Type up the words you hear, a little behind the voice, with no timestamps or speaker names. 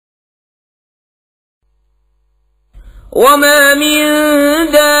وما من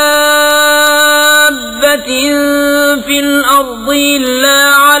دابة في الأرض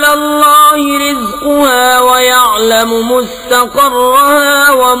إلا على الله رزقها ويعلم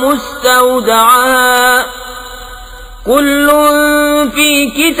مستقرها ومستودعها كل في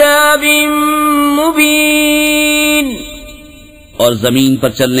كتاب مبين. اور زمین پر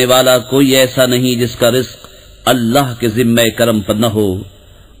چلنے والا کوئی ایسا نہیں جس کا رزق اللہ کے ذمہ کرم پر نہ ہو،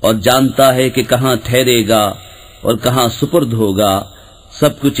 اور جانتا ہے کہ کہاں ٹھہرے گا اور کہاں سپرد ہوگا،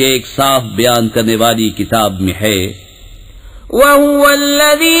 سب کچھ ایک صاف بیان کرنے والی کتاب میں ہے. وَهُوَ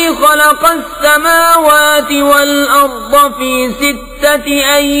الَّذِي خَلَقَ السَّمَاوَاتِ وَالْأَرْضَ فِي 6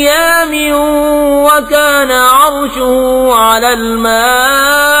 أَيَّامٍ وَكَانَ عَرْشُهُ عَلَى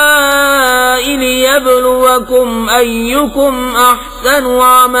الْمَاءِ لِيَبْلُوَكُمْ أَيُّكُمْ أَحْسَنُ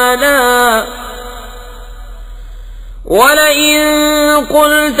عَمَلًا. وَلَئِن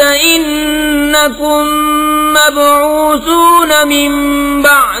قُلْتَ إِنَّكُمْ مَبْعُوثُونَ مِنْ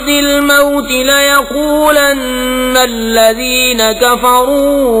بَعْدِ الْمَوْتِ لَيَقُولَنَّ الَّذِينَ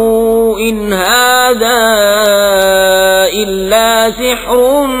كَفَرُوا إِنْ هَذَا إِلَّا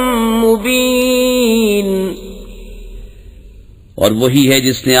سِحْرٌ مُبِينٌ. اور وہی ہے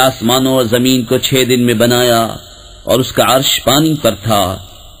جس نے آسمانوں اور زمین کو 6 دن میں بنایا، اور اس کا عرش پانی پر تھا،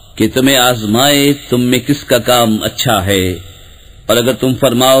 کہ تمہیں آزمائے تم میں کس کا کام اچھا ہے. اور اگر تم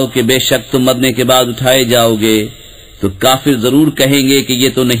فرماؤ کہ بے شک تم مرنے کے بعد اٹھائے جاؤ گے، تو کافر ضرور کہیں گے کہ یہ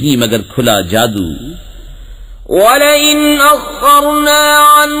تو نہیں مگر کھلا جادو. وَلَئِنْ أَخَّرْنَا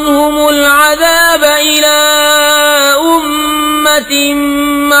عَنْهُمُ الْعَذَابَ إِلَىٰ أُمَّةٍ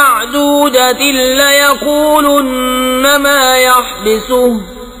مَّعْدُودَةٍ لَّيَقُولُنَّ مَا يَحْبِسُهُ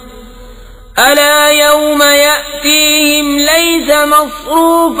أَلَا يَوْمَ يَأْتِيهِمْ لَيْسَ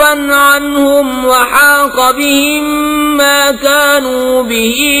مَصْرُوفًا عَنْهُمْ وَحَاقَ بِهِم مَّا كَانُوا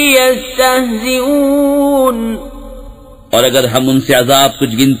بِهِ يَسْتَهْزِئُونَ. اور اگر ہم ان سے عذاب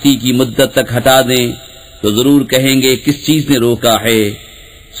کچھ گنتی کی مدت تک ہٹا دیں تو ضرور کہیں گے کس چیز نے روکا ہے.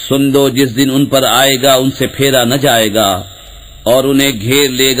 سن لو جس دن ان پر آئے گا ان سے پھیرا نہ جائے گا، اور انہیں گھیر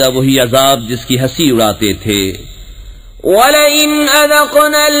لے گا وہی عذاب جس کی ہنسی اڑاتے تھے. وَلَئِنْ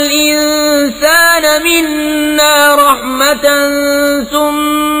أَذَقْنَا الْإِنسَانَ مِنَّا رَحْمَةً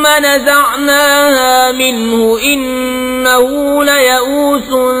ثُمَّ نَزَعْنَاهَا مِنْهُ إِنَّهُ لَيَئُوسٌ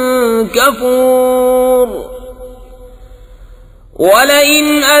كَفُورٌ. وَلَئِنْ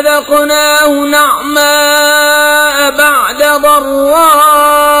أَذَقْنَاهُ نَعْمَاءَ بَعْدَ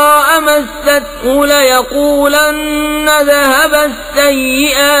ضَرَّاءَ مَسَّتْهُ لَيَقُولَنَّ ذَهَبَ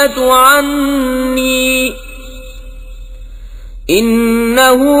السَّيِّئَاتُ عَنِّي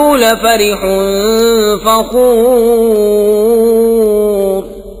إِنَّهُ لَفَرِحٌ فَخُورٌ.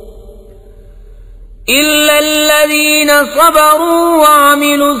 إِلَّا الَّذِينَ صَبَرُوا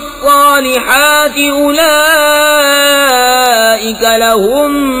وَعَمِلُوا الصَّالِحَاتِ أُولَئِكَ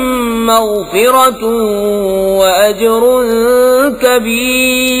لَهُم مَّغْفِرَةٌ وَأَجْرٌ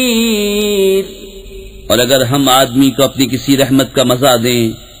كَبِيرٌ. اور اگر ہم آدمی کو اپنی کسی رحمت کا مزہ دیں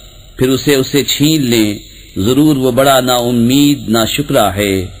پھر اسے چھین لیں، ضرور وہ بڑا نا امید نا شکرا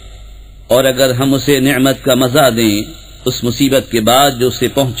ہے. اور اگر ہم اسے نعمت کا مزہ دیں اس مصیبت کے بعد جو اسے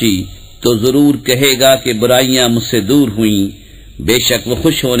پہنچی، تو ضرور کہے گا کہ برائیاں مجھ سے دور ہوئیں، بے شک وہ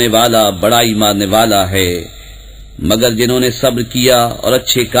خوش ہونے والا بڑائی ماننے والا ہے. مگر جنہوں نے صبر کیا اور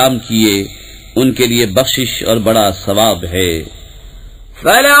اچھے کام کیے ان کے لیے بخشش اور بڑا ثواب ہے.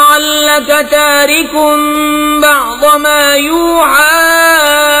 فَلَعَلَّكَ تَارِكٌ بَعْضَ مَا يُوحَىٰ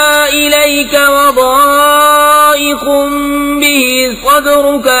إِلَيْكَ وَضَائِقٌ بِهِ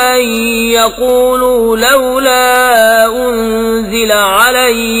صَدْرُكَ أَن يَقُولُوا لَوْلَا أُنزِلَ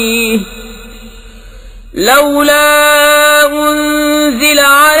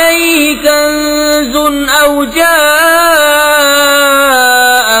عَلَيْهِ كَنزٌ أَوْ جَاءَ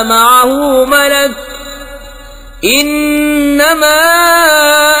مَعَهُ مَلَكٌ إِنَّمَا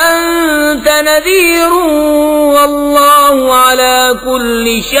أَنتَ نَذِيرٌ وَاللَّهُ عَلَى كُلِّ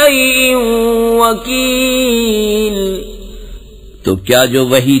شَيْءٍ وَكِيلٌ. تو کیا جو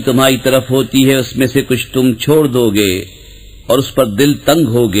وحی تمہاری طرف ہوتی ہے اس میں سے کچھ تم چھوڑ دو گے اور اس پر دل تنگ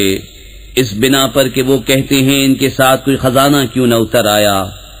ہوگے اس بنا پر کہ وہ کہتے ہیں ان کے ساتھ کوئی خزانہ کیوں نہ اتر آیا،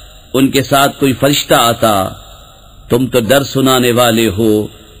 ان کے ساتھ کوئی فرشتہ آتا. تم تو ڈر سنانے والے ہو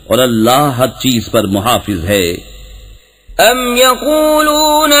اور اللہ ہر چیز پر محافظ ہے. ام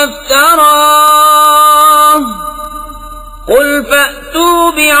یقولون افتراہ قل فأتوا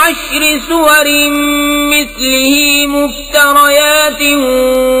بعشر سور مثله مفتريات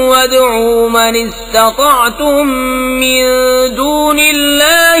وادعوا من استطعتم من دون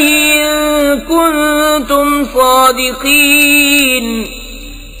الله إن كنتم صادقين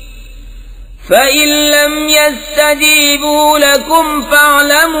فَإِن لَّمْ يَسْتَجِيبُوا لَكُمْ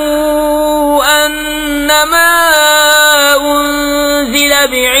فَاعْلَمُوا أَنَّمَا أُنزِلَ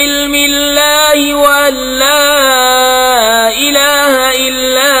بِعِلْمِ اللَّهِ وَأَن لَّا إِلَٰهَ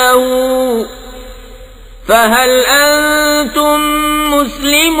إِلَّا هُوَ فَهَلْ أَنتُم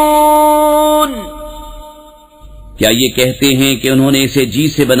مُّسْلِمُونَ؟ کیا یہ کہتے ہیں کہ انہوں نے اسے جی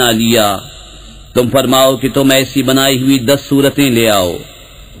سے بنا لیا؟ تم فرماؤ کہ تم ایسی بنائی ہوئی 10 صورتیں لے آؤ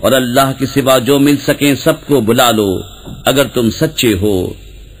اور اللہ کے سوا جو مل سکیں سب کو بلا لو اگر تم سچے ہو۔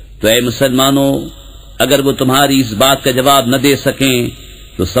 تو اے مسلمانوں، اگر وہ تمہاری اس بات کا جواب نہ دے سکیں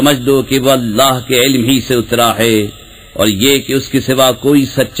تو سمجھ لو کہ وہ اللہ کے علم ہی سے اترا ہے، اور یہ کہ اس کے سوا کوئی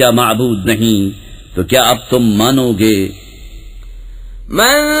سچا معبود نہیں، تو کیا اب تم مانو گے؟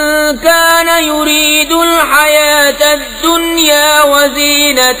 من كان يريد الحياة الدنيا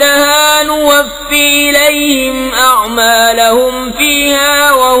وزينتها نوفي إليهم أعمالهم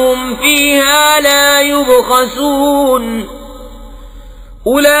فيها وهم فيها لا يبخسون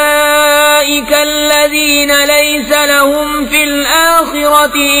أولئك الذين ليس لهم في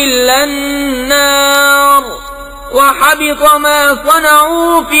الآخرة إلا النار وحبط ما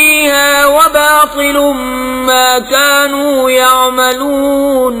صنعوا فيها وباطل ما كانوا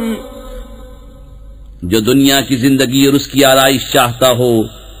يعملون۔ جو دنیا کی زندگی اور اس کی آرائش چاہتا ہو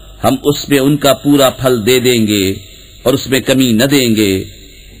ہم اس میں ان کا پورا پھل دے دیں گے اور اس میں کمی نہ دیں گے۔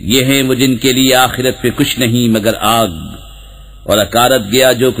 یہ ہیں وہ جن کے لیے آخرت پہ کچھ نہیں مگر آگ، اور اکارت گیا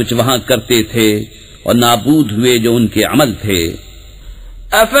جو کچھ وہاں کرتے تھے اور نابود ہوئے جو ان کے عمل تھے۔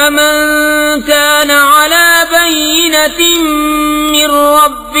 أفمن كان على بينة من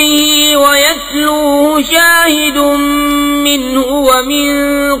ربه ويتلوه شاهد منه ومن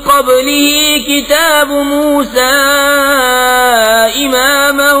قبله كتاب موسى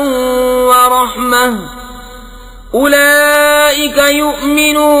إماما ورحمة أولئك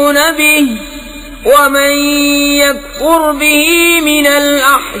يؤمنون به ومن يكفر به من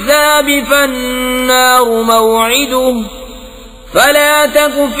الأحزاب فالنار موعده فلا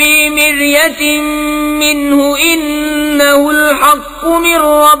تك في مرية منه إنه الحق من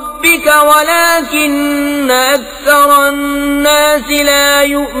ربك ولكن أكثر الناس لا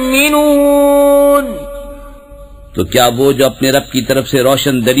يؤمنون۔ تو کیا وہ جو اپنے رب کی طرف سے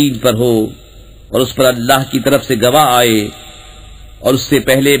روشن دلیل پر ہو اور اس پر اللہ کی طرف سے گواہ آئے اور اس سے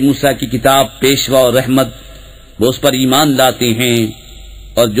پہلے موسیٰ کی کتاب پیشوا اور رحمت، وہ اس پر ایمان لاتے ہیں،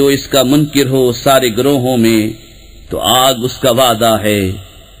 اور جو اس کا منکر ہو سارے گروہوں میں تو آگ اس کا وعدہ ہے۔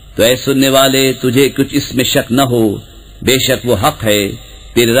 تو اے سننے والے تجھے کچھ اس میں شک نہ ہو، بے شک وہ حق ہے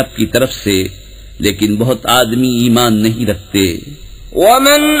تیرے رب کی طرف سے، لیکن بہت آدمی ایمان نہیں رکھتے۔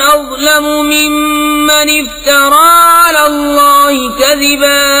 ومن أظلم ممن افترى على الله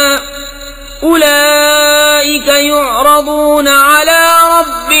كذبا أولئك يعرضون على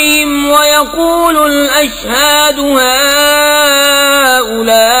ربهم ويقول الأشهاد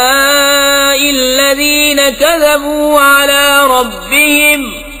هؤلاء الذين كذبوا على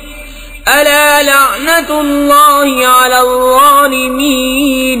ربهم ألا لعنة الله على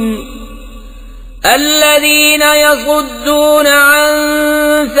الظالمين الذين يصدون عن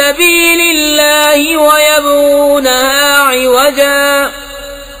سبيل الله ويبغونها عوجا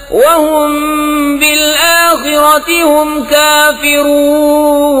وهم بالآخرة هم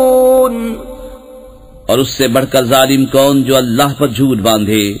كافرون۔ اور اس سے بڑھ کر ظالم کون جو اللہ پر جھوٹ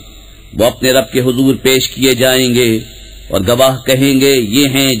باندھے؟ وہ اپنے رب کے حضور پیش کیے جائیں گے اور گواہ کہیں گے یہ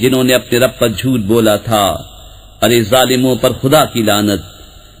ہیں جنہوں نے اپنے رب پر جھوٹ بولا تھا۔ ارے ظالموں پر خدا کی لعنت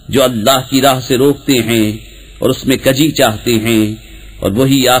جو اللہ کی راہ سے روکتے ہیں اور اس میں کجی چاہتے ہیں، اور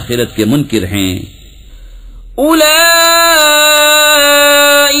وہی آخرت کے منکر ہیں۔ أولئك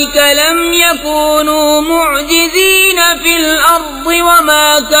لم يكونوا معجزين في الأرض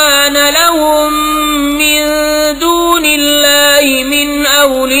وما كان لهم من دون الله من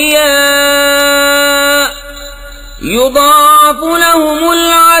أولياء يضاعف لهم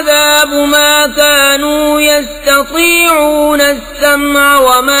العذاب ما كانوا يستطيعون السمع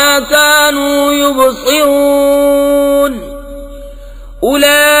وما كانوا يبصرون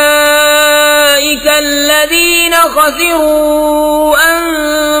أولئك الذين خسروا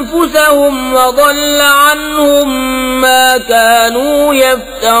أنفسهم وضل عنهم ما كانوا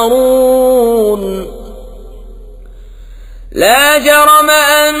يفترون لا جرم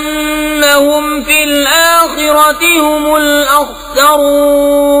أنهم في الآخرة هم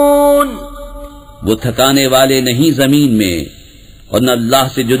الأخسرون۔ وہ تھکانے والے نہیں زمین میں، اور نہ اللہ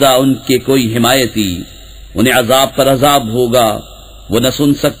سے جدا ان کے کوئی حمایتی، انہیں عذاب پر عذاب ہوگا، وہ نہ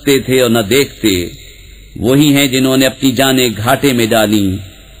سن سکتے تھے اور نہ دیکھتے۔ وہی ہیں جنہوں نے اپنی جانیں گھاٹے میں ڈالیں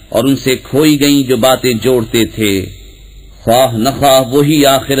اور ان سے کھوئی گئیں جو باتیں جوڑتے تھے۔ خواہ نخواہ وہی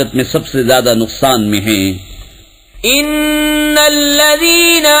آخرت میں سب سے زیادہ نقصان میں ہیں۔ ان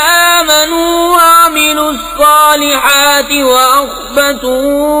الذين آمنوا وعملوا الصالحات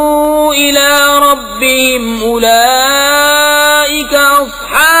واخبتوا الى ربهم اولئك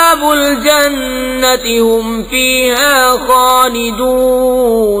اصحاب الجنة هم فيها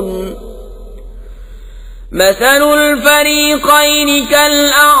خالدون مثل الفريقين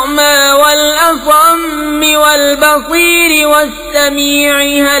كالأعمى والأصم والبصير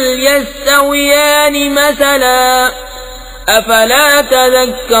والسميع هل يستويان مثلا أفلا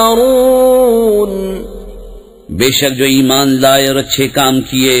تذكرون۔ بے شک جو ایمان لائے اور اچھے کام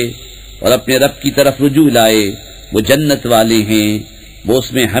کیے اور اپنے رب کی طرف رجوع لائے وہ جنت والے ہیں، وہ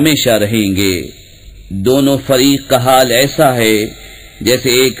اس میں ہمیشہ رہیں گے۔ دونوں فریق کا حال ایسا ہے جیسے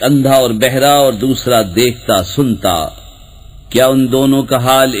ایک اندھا اور بہرا اور دوسرا دیکھتا سنتا، کیا ان دونوں کا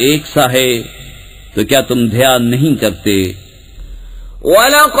حال ایک سا ہے؟ تو کیا تم دھیان نہیں کرتے؟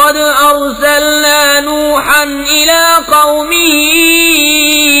 وَلَقَدْ أَرْسَلْنَا نُوحًا إِلَىٰ قَوْمِهِ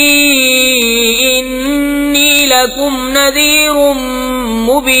إِنِّي لَكُمْ نَذِيرٌ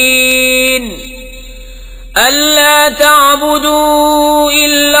مُّبِينٌ أَلَّا تَعْبُدُوا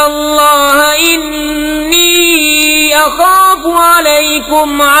إِلَّا اللَّهَ إِنِّي أَخَافُ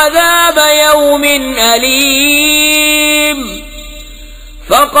عَلَيْكُمْ عَذَابَ يَوْمٍ أَلِيمٍ۔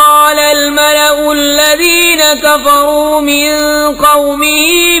 فقال الملأ الذين كفروا من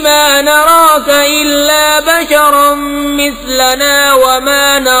قومه ما نراك إلا بشرا مثلنا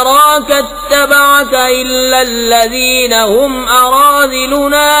وما نراك اتبعك إلا الذين هم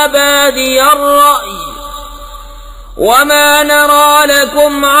أراذلنا بادي الرأي وما نرى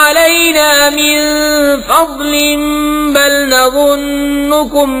لكم علينا من فضل بل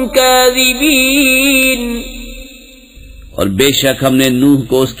نظنكم كاذبين۔ اور بے شک ہم نے نوح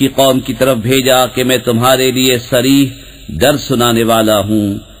کو اس کی قوم کی طرف بھیجا کہ میں تمہارے لیے صریح ڈر سنانے والا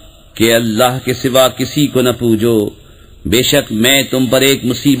ہوں کہ اللہ کے سوا کسی کو نہ پوجو، بے شک میں تم پر ایک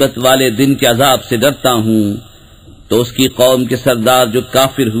مصیبت والے دن کے عذاب سے ڈرتا ہوں۔ تو اس کی قوم کے سردار جو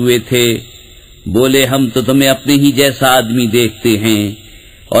کافر ہوئے تھے بولے ہم تو تمہیں اپنے ہی جیسا آدمی دیکھتے ہیں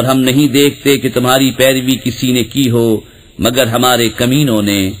اور ہم نہیں دیکھتے کہ تمہاری پیروی کسی نے کی ہو مگر ہمارے کمینوں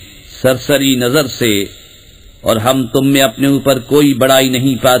نے سرسری نظر سے، اور ہم تم میں اپنے اوپر کوئی بڑائی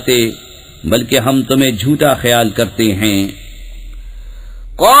نہیں پاتے بلکہ ہم تمہیں جھوٹا خیال کرتے ہیں۔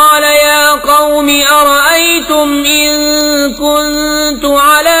 قال يا قوم أرأيتم إن كنت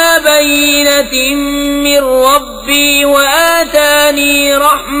على بينة من ربي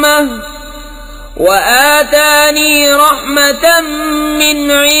وآتاني رحمة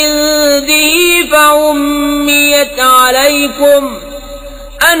من عنده فعميت عليكم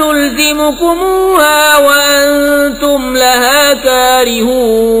أنلزمكموها وأنتم لها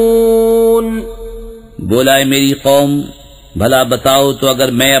كارهون۔ بولا اے میری قوم بھلا بتاؤ تو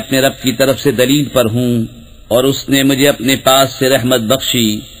اگر میں اپنے رب کی طرف سے دلیل پر ہوں اور اس نے مجھے اپنے پاس سے رحمت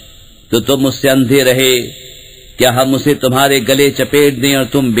بخشی تو تم اس سے اندھے رہے، کیا ہم اسے تمہارے گلے چپیٹ دیں اور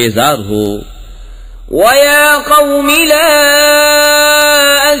تم بیزار ہو؟ وَيَا قَوْمِ لَا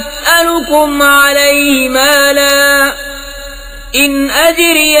أَسْأَلُكُمْ عَلَيْهِ مَالًا إِنْ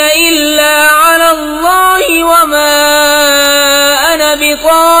أَجْرِيَ إِلَّا عَلَى اللَّهِ وَمَا أَنَا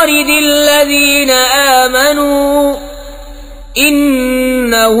بِطَارِدِ الَّذِينَ آمَنُوا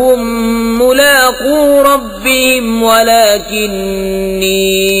إِنَّهُمْ مُلَاقُو رَبِّهِمْ وَلَكِنِّي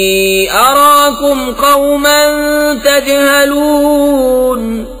أَرَاكُمْ قَوْمًا تَجْهَلُونَ۔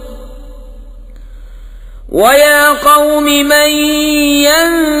 وَيَا قَوْمِ مَنْ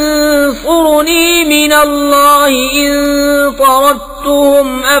يَنْصُرُنِي مِنَ اللَّهِ إِنْ طَرَدتُّهُمْ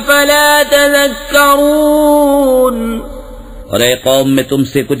أَفَلَا تَذَكَّرُونَ۔ اور اے قوم میں تم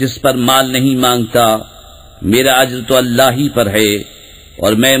سے کچھ اس پر مال نہیں مانگتا، میرا اجر تو اللہ ہی پر ہے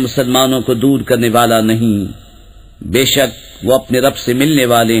اور میں مسلمانوں کو دور کرنے والا نہیں، بے شک وہ اپنے رب سے ملنے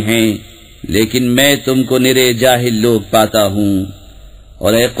والے ہیں لیکن میں تم کو نرے جاہل لوگ پاتا ہوں۔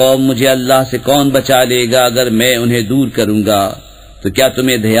 اور اے قوم مجھے اللہ سے کون بچا لے گا اگر میں انہیں دور کروں گا، تو کیا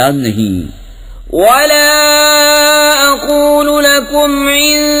تمہیں دھیان نہیں؟ وَلَا أَقُولُ لَكُمْ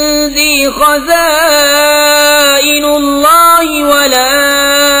عِندِي خَزَائِنُ اللَّهِ وَلَا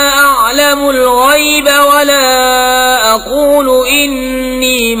أَعْلَمُ الْغَيْبَ وَلَا أَقُولُ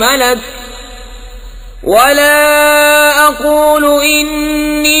إِنِّي مَلَكٌ وَلَا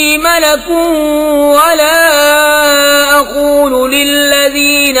أَقُولُ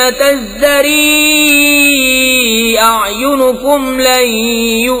لِلَّذِينَ تَزْدَرِي أَعْيُنُكُمْ لَن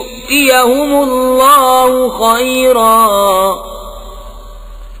يُؤْتِيَهُمُ اللَّهُ خَيْرًا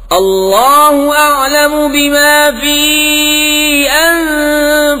اللَّهُ أَعْلَمُ بِمَا فِي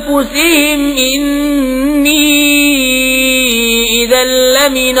أَنفُسِهِمْ إِنِّي إذا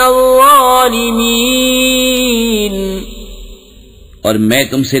لمن الظالمين. اور میں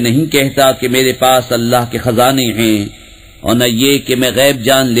تم سے نہیں کہتا کہ میرے پاس اللہ کے خزانے ہیں، اور نہ یہ کہ میں غیب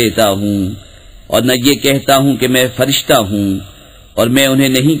جان لیتا ہوں، اور نہ یہ کہتا ہوں کہ میں فرشتہ ہوں، اور میں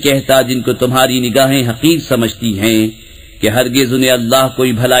انہیں نہیں کہتا جن کو تمہاری نگاہیں حقیر سمجھتی ہیں کہ ہرگز انہیں اللہ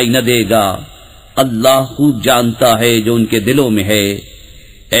کوئی بھلائی نہ دے گا. اللہ خوب جانتا ہے جو ان کے دلوں میں ہے.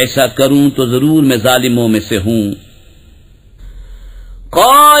 ایسا کروں تو ضرور میں ظالموں میں سے ہوں.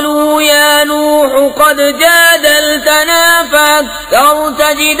 قالوا يا نوح قد جادلتنا فأكثرت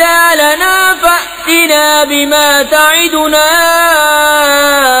جدالنا فأتنا بما تعدنا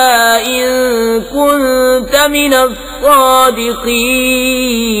إن كنت من الصادقين.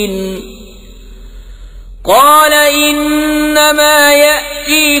 قال إنما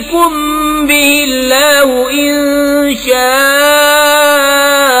يأتيكم به الله إن شاء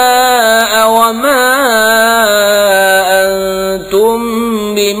وما أنتم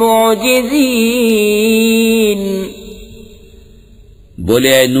بمعجزين.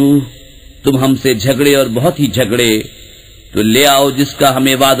 بولے اے نوح، تم ہم سے جھگڑے اور بہت ہی جھگڑے، تو لے آؤ جس کا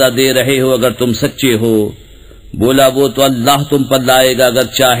ہمیں وعدہ دے رہے ہو اگر تم سچے ہو. بولا وہ تو اللہ تم پر لائے گا اگر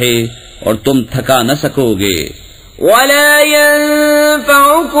چاہے، اور تم تھکا نہ سکو گے. ولا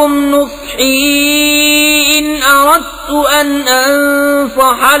ينفعكم نصحي إن أردت أن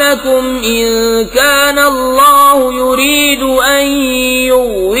أنصح لكم إن كان الله يريد أن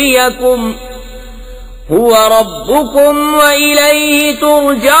يغويكم هو ربكم وإليه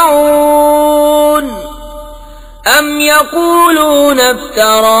ترجعون. أم يقولون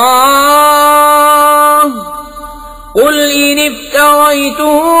افتراه قل إن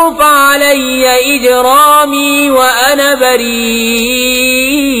افتريته فعلي إجرامي وأنا بريء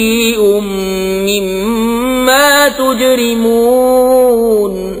مما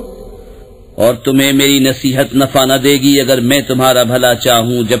تجرمون. اور تمہیں میری نصیحت نفع نہ دے گی اگر میں تمہارا بھلا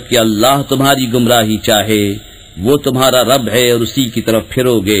چاہوں، جبکہ اللہ تمہاری گمراہی چاہے. وہ تمہارا رب ہے اور اسی کی طرف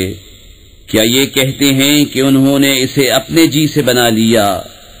پھرو گے. کیا یہ کہتے ہیں کہ انہوں نے اسے اپنے جی سے بنا لیا؟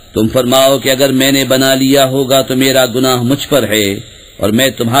 تم فرماؤ کہ اگر میں نے بنا لیا ہوگا تو میرا گناہ مجھ پر ہے اور میں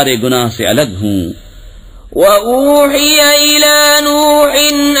تمہارے گناہ سے الگ ہوں. وَأُوحِيَ إِلَى نُوحٍ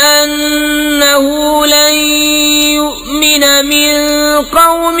أَنَّهُ لَن يُؤْمِنَ مِن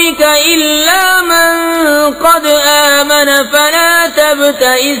قَوْمِكَ إِلَّا مَن قَدْ آمَنَ فَلَا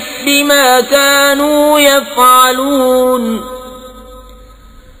تَبْتَئِسْ بِمَا كَانُوا يَفْعَلُونَ.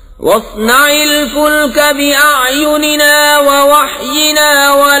 واصنع الفلك بأعيننا ووحينا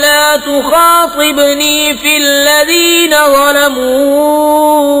ولا تخاطبني في الذين ظلموا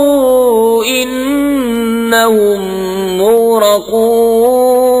إنهم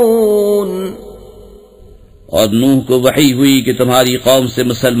مغرقون. اور نوح کو وحی ہوئی کہ تمہاری قوم سے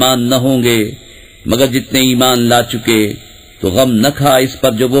مسلمان نہ ہوں گے مگر جتنے ایمان لا چکے، تو غم نہ کھا اس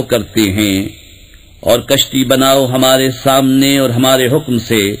پر جو وہ کرتے ہیں. اور کشتی بناؤ ہمارے سامنے اور ہمارے حکم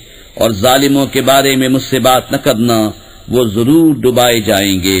سے، اور ظالموں کے بارے میں مجھ سے بات نہ کرنا، وہ ضرور ڈبائے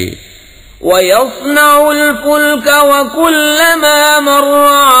جائیں گے. وَيَصْنَعُ الْفُلْكَ وَكُلَّمَا مَرَّ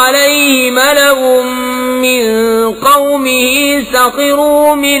عَلَيْهِ مَلَأٌ مِّن قَوْمِهِ سَخِرُوا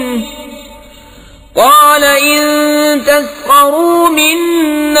مِنْهُ قَالَ إِن تَسْخَرُوا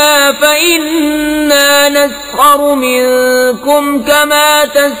مِنَّا فَإِنَّا نَسْخَرُ مِنكُمْ كَمَا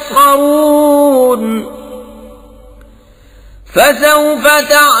تَسْخَرُونَ. فسوف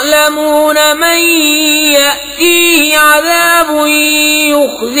تعلمون من يأتيه عذاب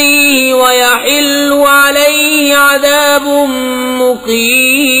يخزيه ويحل عليه عذاب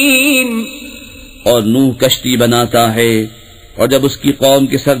مقيم. اور نوح کشتی بناتا ہے، اور جب اس کی قوم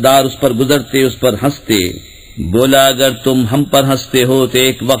کے سردار اس پر گزرتے اس پر ہنستے. بولا اگر تم ہم پر ہنستے ہو تو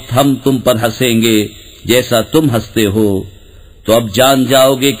ایک وقت ہم تم پر ہنسیں گے جیسا تم ہنستے ہو. تو اب جان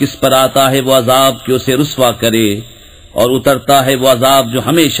جاؤ گے کس پر آتا ہے وہ عذاب کہ اسے رسوا کرے، اور اترتا ہے وہ عذاب جو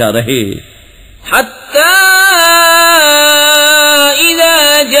ہمیشہ رہے. حتی اذا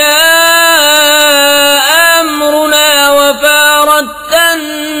جاء امرنا وفارت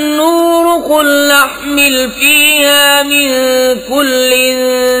النور قل نحمل فيها من كل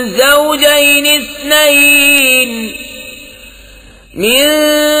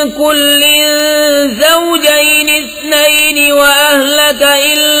زوجين اثنين وأهلك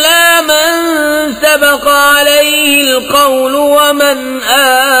إلا من سبق عليه القول ومن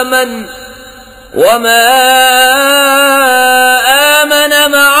آمن وما آمن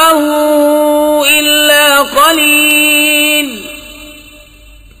معه إلا قليل.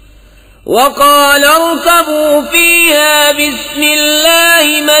 وقال اركبوا فيها بسم الله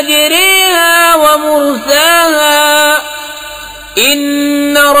مجريها ومرساها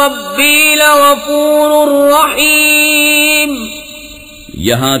إن ربي لغفور رحيم.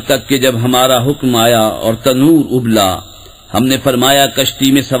 یہاں تک کہ جب ہمارا حکم آیا اور تنور ابلا، ہم نے فرمایا کشتی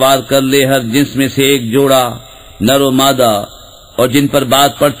میں سوار کر لے ہر جنس میں سے ایک جوڑا، نر و مادہ، اور جن پر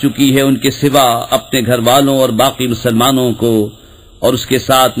بات پڑ چکی ہے ان کے سوا اپنے گھر والوں اور باقی مسلمانوں کو، اور اس کے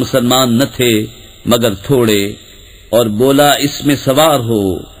ساتھ مسلمان نہ تھے مگر تھوڑے، اور بولا اس میں سوار ہو،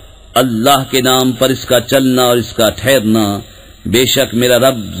 اللہ کے نام پر اس کا چلنا اور اس کا ٹھہرنا، بے شک میرا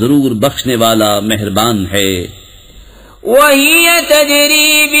رب ضرور بخشنے والا مہربان ہے۔ وهي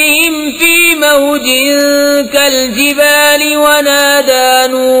تجري بهم في موج كالجبال ونادى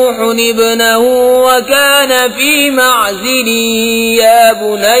نوح ابنه وكان في معزل يا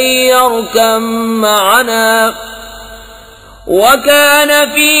بني اركب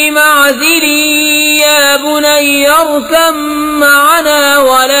معنا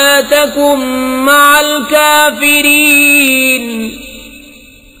ولا تكن مع الكافرين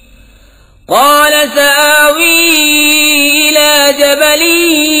قال سآوي إلى جبل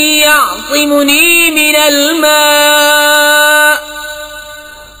يعصمني من الماء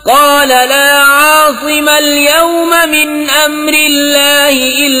قال لا عاصم اليوم من أمر الله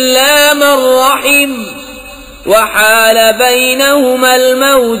إلا من رحم وحال بينهما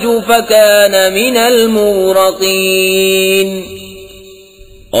الموج فكان من المغرقين۔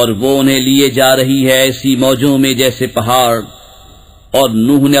 اور وہ انہیں لیے جا رہی ہے ایسی موجوں میں جیسے پہاڑ، اور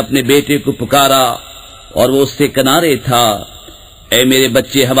نوح نے اپنے بیٹے کو پکارا اور وہ اس سے کنارے تھا، اے میرے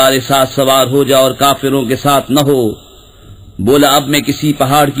بچے ہمارے ساتھ سوار ہو جا اور کافروں کے ساتھ نہ ہو۔ بولا اب میں کسی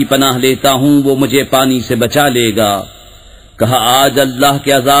پہاڑ کی پناہ لیتا ہوں، وہ مجھے پانی سے بچا لے گا۔ کہا آج اللہ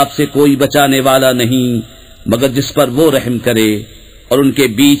کے عذاب سے کوئی بچانے والا نہیں مگر جس پر وہ رحم کرے، اور ان کے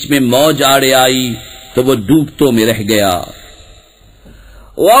بیچ میں موج آڑے آئی تو وہ ڈوبتوں میں رہ گیا۔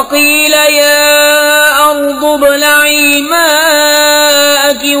 وقيل يا أرض ابلعي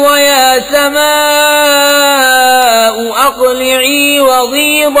ماءك ويا سماء أقلعي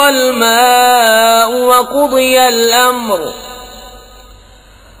وغيض الماء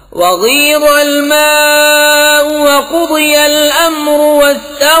وقضي الأمر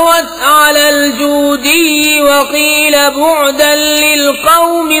واستوت على الجودي وقيل بعدا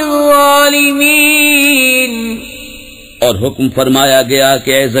للقوم الظالمين۔ اور حکم فرمایا گیا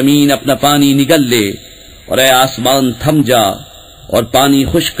کہ اے زمین اپنا پانی نگل لے، اور اے آسمان تھم جا، اور پانی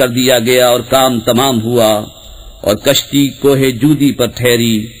خشک کر دیا گیا اور کام تمام ہوا، اور کشتی کوہ جودی پر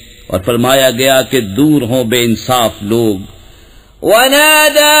ٹھہری، اور فرمایا گیا کہ دور ہوں بے انصاف لوگ۔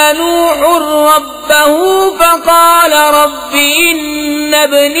 ونادى نوح ربه فقال رب إن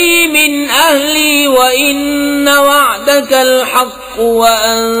ابني من أهلي وإن وعدك الحق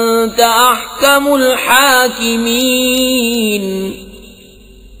وأنت أحكم الحاكمين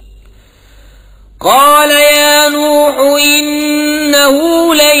قال يا نوح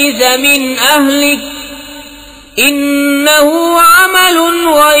إنه ليس من أهلك إنه عمل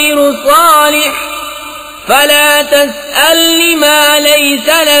غير صالح فلا تسأل ما ليس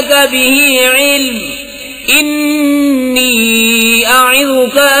لك به علم إني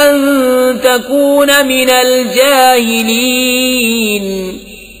أعظك أن تكون من الجاهلين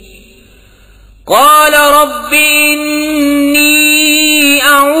قال رب إني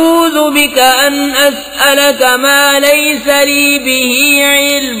أعوذ بك أن أسألك ما ليس لي به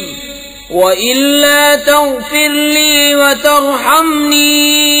علم وَإِلَّا تَغْفِرْ لِي وَتَرْحَمْنِي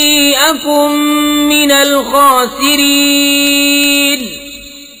أَكُنْ مِنَ الْخَاسِرِينَ۔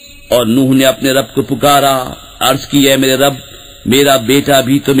 اور نوح نے اپنے رب کو پکارا، عرض کی اے میرے رب، میرا بیٹا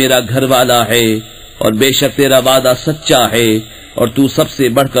بھی تو میرا گھر والا ہے، اور بے شک تیرا وعدہ سچا ہے اور تو سب سے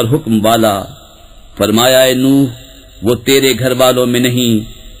بڑھ کر حکم والا۔ فرمایا اے نوح، وہ تیرے گھر والوں میں نہیں،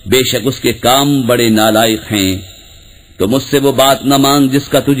 بے شک اس کے کام بڑے نالائق ہیں۔ تو مجھ سے وہ بات نہ مانگ جس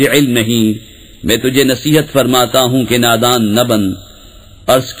کا تجھے علم نہیں، میں تجھے نصیحت فرماتا ہوں کہ نادان نہ بن۔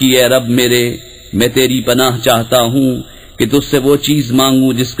 عرض کی اے رب میرے، میں تیری پناہ چاہتا ہوں کہ تجھ سے وہ چیز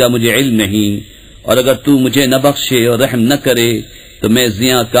مانگوں جس کا مجھے علم نہیں، اور اگر تو مجھے نہ بخشے اور رحم نہ کرے تو میں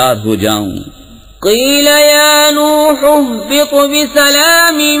زیاں ہو جاؤں۔ قیل یا نوح اهبط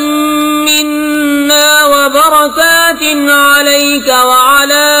بسلام منا وبرکات علیک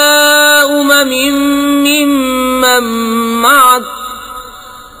وعلی ممن معك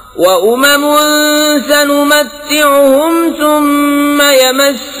وأمم سنمتعهم ثم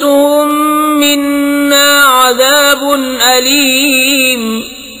يمسهم منا عذاب أليم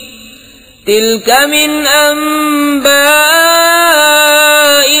تلك من أنباء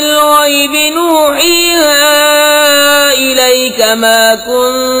الغيب نوحيها إليك ما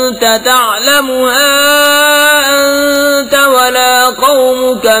كنت تعلمها أنت ولا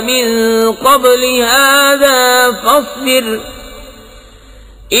قومك من قبل هذا فاصبر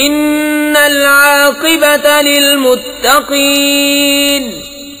إن العاقبة للمتقين.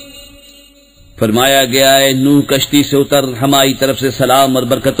 فرمایا گیا ہے نوح کشتی سے اتر ہماری طرف سے سلام اور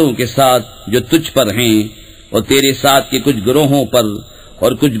برکتوں کے ساتھ جو تجھ پر ہیں اور تیرے ساتھ کے کچھ گروہوں پر،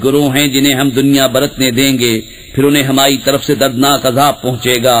 اور کچھ گروہ ہیں جنہیں ہم دنیا برتنے دیں گے، پھر انہیں ہماری طرف سے دردناک عذاب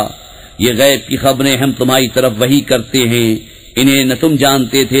پہنچے گا. یہ غیب کی خبریں ہم تمہاری طرف وحی کرتے ہیں، انہیں نہ تم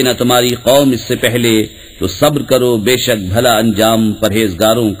جانتے تھے نہ تمہاری قوم اس سے پہلے، تو صبر کرو، بے شک بھلا انجام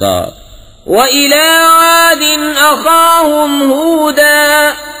پرہیزگاروں کا. وَإِلَىٰ عَادٍ أَخَاهُمْ هُودًا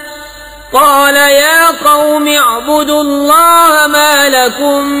قَالَ يَا قَوْمِ اعْبُدُوا اللَّهَ مَا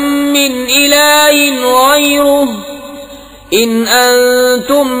لَكُم مِّنْ إِلَٰهٍ غَيْرُهُ إِنْ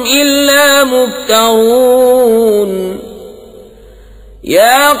أَنتُمْ إِلَّا مُفْتَرُونَ.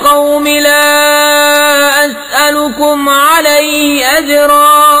 يَا قَوْمِ لَا أَسْأَلُكُمْ عَلَيْهِ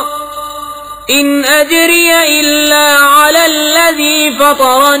أَجْرًا إِنْ أَجْرِيَ إِلَّا عَلَى الَّذِي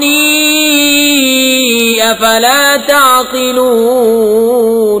فَطَرَنِي أَفَلَا تَعْقِلُونَ.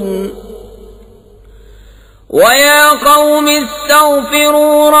 وَيَا قَوْمِ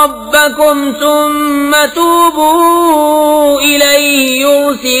اسْتَغْفِرُوا رَبَّكُمْ ثُمَّ تُوبُوا إِلَيْهِ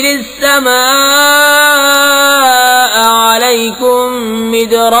يُرْسِلِ السَّمَاءَ عَلَيْكُمْ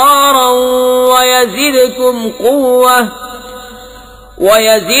مِدْرَارًا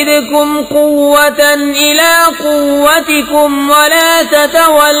وَيَزِدْكُمْ قُوَّةً إِلَىٰ قُوَّتِكُمْ وَلَا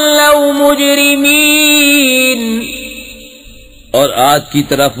تَتَوَلَّوْا مُجْرِمِينَ. اور آج کی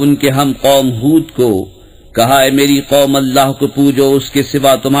طرف ان کے ہم قوم ہود کو کہا ہے میری قوم اللہ کو پوجو، اس کے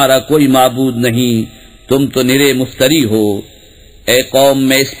سوا تمہارا کوئی معبود نہیں، تم تو نرے مفتری ہو. اے قوم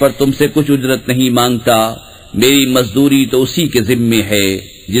میں اس پر تم سے کچھ اجرت نہیں مانگتا، میری مزدوری تو اسی کے ذمے ہے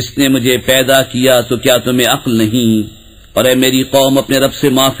جس نے مجھے پیدا کیا، تو کیا تمہیں عقل نہیں؟ اور اے میری قوم اپنے رب سے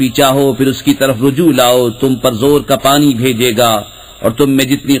معافی چاہو، پھر اس کی طرف رجوع لاؤ، تم پر زور کا پانی بھیجے گا اور تم میں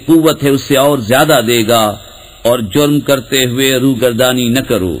جتنی قوت ہے اس سے اور زیادہ دے گا، اور جرم کرتے ہوئے روگردانی نہ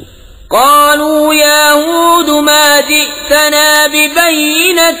کرو. قالوا يا هود ما جئتنا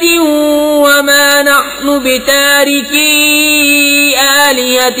ببينة وما نحن بتاركي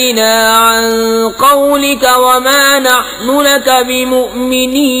آلهتنا عن قولك وما نحن لك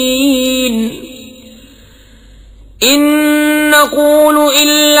بمؤمنين إن نقول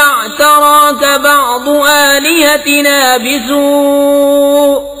إلا اعتراك بعض آلهتنا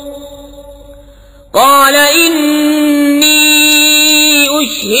بسوء قال إني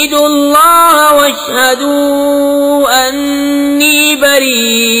أشهد الله واشهدوا أني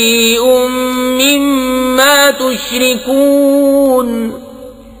بريء مما تشركون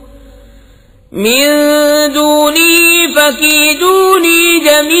من دوني فكيدوني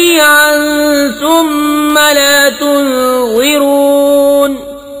جميعا ثم لا تنظرون.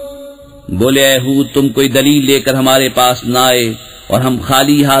 بولے اے ہود تم کوئی دلیل لے کر ہمارے پاس نہ آئے اور ہم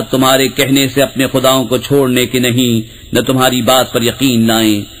خالی ہاتھ تمہارے کہنے سے اپنے خداؤں کو چھوڑنے کے نہیں، نہ تمہاری بات پر یقین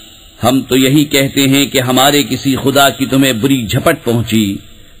لائیں. ہم تو یہی کہتے ہیں کہ ہمارے کسی خدا کی تمہیں بری جھپٹ پہنچی.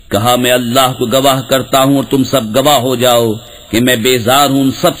 کہا میں اللہ کو گواہ کرتا ہوں اور تم سب گواہ ہو جاؤ کہ میں بیزار ہوں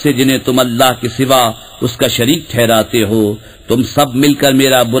ان سب سے جنہیں تم اللہ کے سوا اس کا شریک ٹھہراتے ہو. تم سب مل کر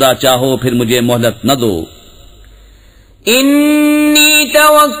میرا برا چاہو پھر مجھے مہلت نہ دو. إني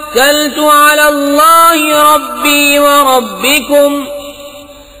توكلت على الله ربي وربكم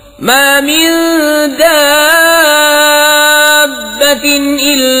ما من دابة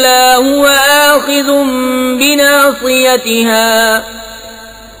إلا هو آخذ بناصيتها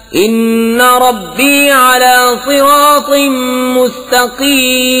إن ربي على صراط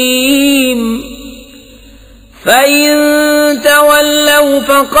مستقيم فَإِن تَوَلَّوْا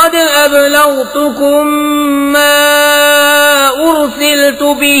فَقَدْ أَبْلَغْتُكُم مَّا أُرْسِلْتُ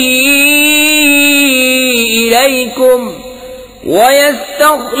بِهِ إِلَيْكُمْ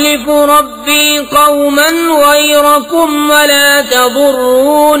وَيَسْتَخْلِفُ رَبِّي قَوْمًا غَيْرَكُمْ وَلَا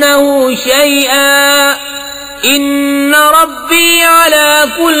تَضُرُّونَهُ شَيْئًا إِنَّ رَبِّي عَلَى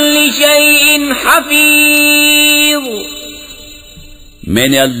كُلِّ شَيْءٍ حَفِيظٌ. میں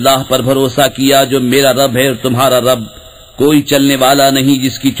نے اللہ پر بھروسہ کیا جو میرا رب ہے اور تمہارا رب، کوئی چلنے والا نہیں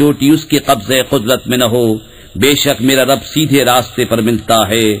جس کی چوٹی اس کے قبضے قدرت میں نہ ہو. بے شک میرا رب سیدھے راستے پر ملتا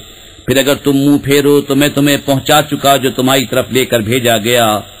ہے. پھر اگر تم منہ پھیرو تو میں تمہیں پہنچا چکا جو تمہاری طرف لے کر بھیجا گیا،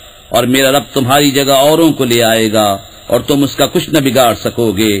 اور میرا رب تمہاری جگہ اوروں کو لے آئے گا اور تم اس کا کچھ نہ بگاڑ سکو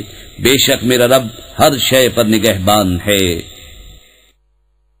گے. بے شک میرا رب ہر شے پر نگہبان ہے.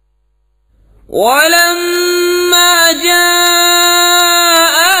 وَلَمَّا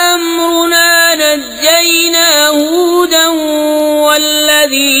جَاءَ أَمْرُنَا نَجَّيْنَا هُودًا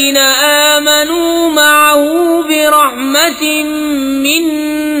وَالَّذِينَ آمَنُوا مَعَهُ بِرَحْمَةٍ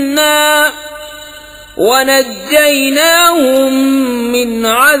مِّنَّا ونجيناهم من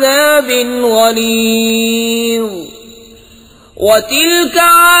عذاب غليظ وتلك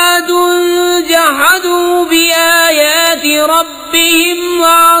عاد جحدوا بآيات ربهم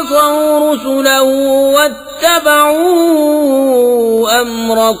وعصوا رسله واتبعوا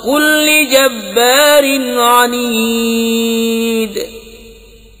أمر كل جبار عنيد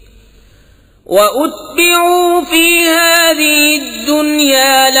وأتبعوا في هذه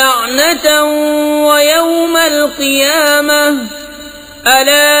الدنيا لعنة ويوم القيامة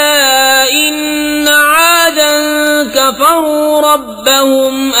ألا إن عادا كفروا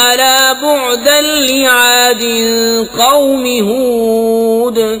ربهم ألا بعدا لعاد قوم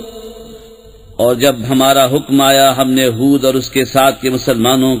هود. اور جب ہمارا حکم آیا ہم نے ہود اور اس کے ساتھ کے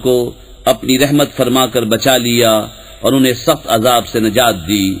مسلمانوں کو اپنی رحمت فرما کر بچا لیا اور انہیں سخت عذاب سے نجات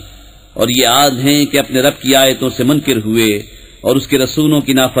دی. اور یہ عاد ہیں کہ اپنے رب کی آیتوں سے منکر ہوئے اور اس کے رسولوں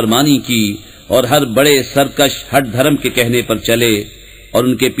کی نافرمانی کی اور ہر بڑے سرکش ہٹ دھرم کے کہنے پر چلے اور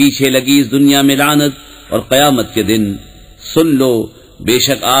ان کے پیچھے لگی اس دنیا میں لعنت اور قیامت کے دن. سن لو بے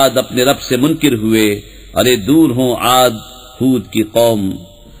شک عاد اپنے رب سے منکر ہوئے، ارے دور ہوں عاد ہود کی قوم.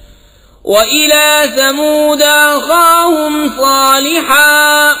 وَإِلَى ثَمُودَ أَخَاهُمْ صَالِحًا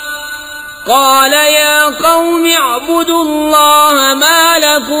قال يا قوم اعبدوا الله ما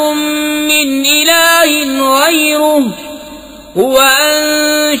لكم من إله غيره هو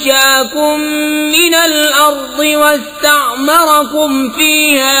أنشأكم من الأرض واستعمركم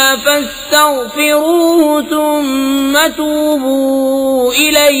فيها فاستغفروه ثم توبوا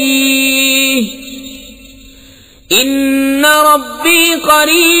إليه إن ربي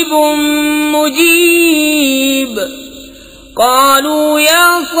قريب مجيب. قالوا يا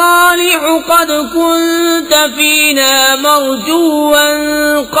صالح قد كنت فينا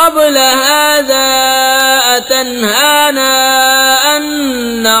مرجوا قبل هذا أتنهانا أن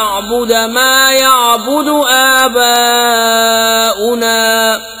نعبد ما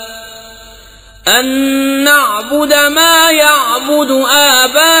يعبد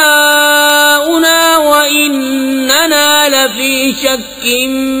آباؤنا وإننا لفي شك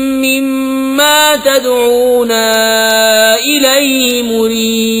مما تدعونا إليه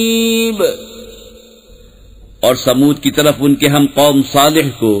مريب. اور سمود کی طرف ان کے ہم قوم صالح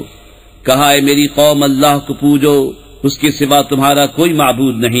کو کہا، اے میری قوم اللہ کو پوجو، اس کے سوا تمہارا کوئی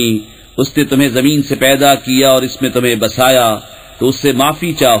معبود نہیں. اس نے تمہیں زمین سے پیدا کیا اور اس میں تمہیں بسایا، تو اس سے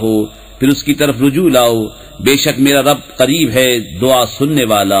معافی چاہو، پھر اس کی طرف رجوع لاؤ. بے شک میرا رب قریب ہے، دعا سننے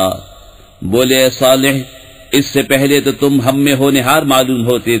والا. بولے اے صالح، اس سے پہلے تو تم ہم میں ہونہار معلوم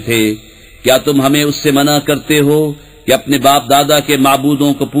ہوتے تھے، کیا تم ہمیں اس سے منع کرتے ہو کہ اپنے باپ دادا کے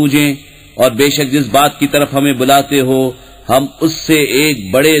معبودوں کو پوجیں؟ اور بے شک جس بات کی طرف ہمیں بلاتے ہو ہم اس سے ایک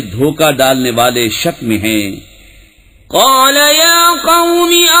بڑے دھوکہ ڈالنے والے شک میں ہیں. قال يا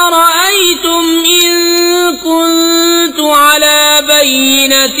قوم أرأيتم إن كنت على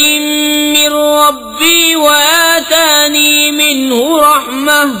بينة من ربي وآتاني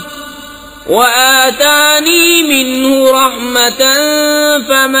منه رحمة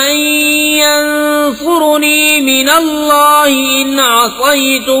فمن ينصرني من الله إن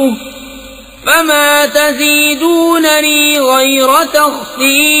عصيته فما تزيدونني غير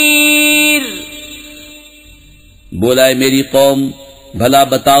تخسير. بولا اے میری قوم، بھلا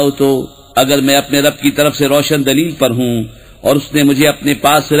بتاؤ تو اگر میں اپنے رب کی طرف سے روشن دلیل پر ہوں اور اس نے مجھے اپنے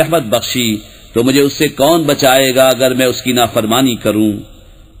پاس سے رحمت بخشی تو مجھے اس سے کون بچائے گا اگر میں اس کی نافرمانی کروں؟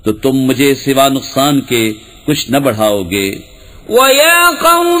 تو تم مجھے سوا نقصان کے کچھ نہ بڑھاؤ گے. وَيَا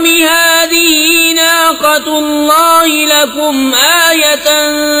قَوْمِ هَذِهِ نَاقَةُ اللَّهِ لَكُمْ آيَةً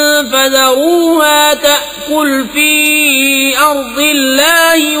فَذَرُوهَا تَأْكُلْ فِي أَرْضِ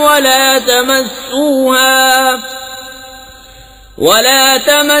اللَّهِ وَلَا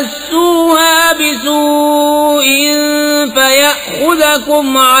تَمَسُّوهَا بِسُوءٍ فَيَأْخُذَكُمْ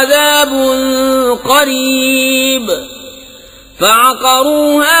عَذَابٌ قَرِيبٌ.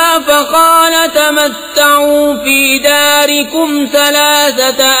 فعقروها فقال تمتعوا في داركم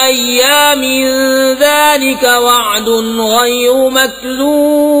 3 أيام ذلك وعد غير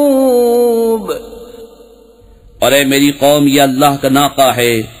مكذوب. اور اے میری قوم، یہ اللہ کا ناقہ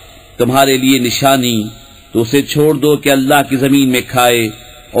ہے تمہارے لیے نشانی، تو اسے چھوڑ دو کہ اللہ کی زمین میں کھائے،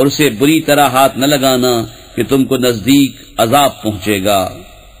 اور اسے بری طرح ہاتھ نہ لگانا کہ تم کو نزدیک عذاب پہنچے گا.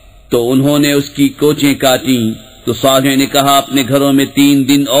 تو انہوں نے اس کی کوچیں کاٹیں. تو صالح نے کہا، اپنے گھروں میں 3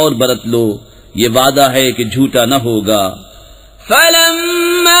 دن اور برت لو، یہ وعدہ ہے کہ جھوٹا نہ ہوگا.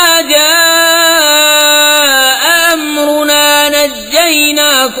 فلما جاء أمرنا نجينا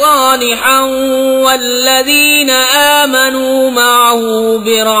صالحا والذين آمنوا معه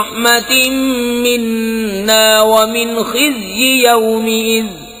برحمة منا ومن خزي يومئذ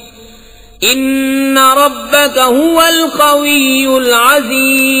إن ربك هو القوي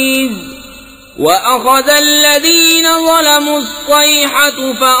العزيز وأخذ الذين ظلموا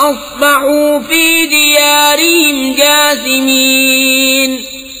الصيحة فأصبحوا في ديارهم جاثمين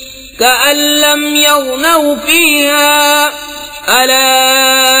كأن لم يغنوا فيها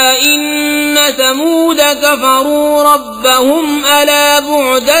ألا إن ثمود كفروا ربهم ألا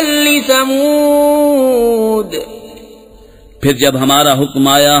بعدا لثمود. پھر جب ہمارا حکم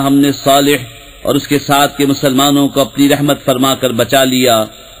آیا ہم نے صالح اور اس کے ساتھ کے مسلمانوں کو اپنی رحمت فرما کر بچا لیا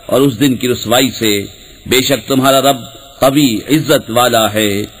اور اس دن کی رسوائی سے. بے شک تمہارا رب قوی عزت والا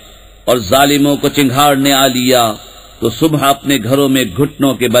ہے. اور ظالموں کو چنگھاڑنے آ لیا تو صبح اپنے گھروں میں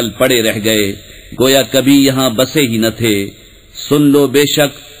گھٹنوں کے بل پڑے رہ گئے گویا کبھی یہاں بسے ہی نہ تھے. سن لو بے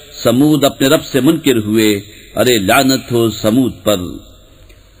شک سمود اپنے رب سے منکر ہوئے. ارے لعنت ہو سمود پر.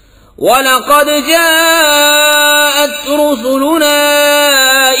 وَلَقَدْ جَاءَتْ رُسُلُنَا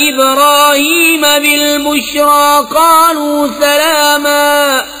إِبْرَاهِيمَ بِالْبُشْرَى قَالُوا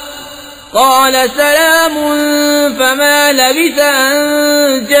سَلَامًا قَالَ سَلَامٌ فَمَا لَبِثَ أَن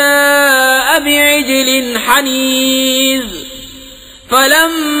جَاءَ بِعِجْلٍ حَنِيذٍ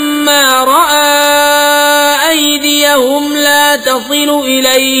فَلَمَّا رَأَى أَيْدِيَهُمْ لَا تَصِلُ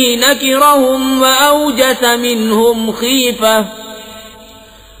إِلَيْهِ نَكِرَهُمْ وَأَوْجَسَ مِنْهُمْ خِيفَةً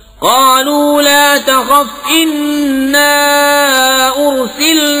قالوا لا تخف إنا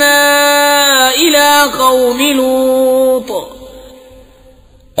أرسلنا إلى قوم لوط.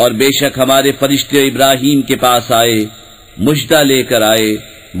 اور بے شک ہمارے فرشتے ابراہیم کے پاس آئے مژدہ لے کر آئے.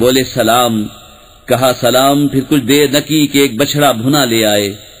 بولے سلام. کہا سلام. پھر کچھ دیر نہ کی کہ ایک بچڑا بھنا لے آئے.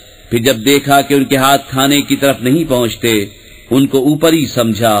 پھر جب دیکھا کہ ان کے ہاتھ کھانے کی طرف نہیں پہنچتے ان کو اوپر ہی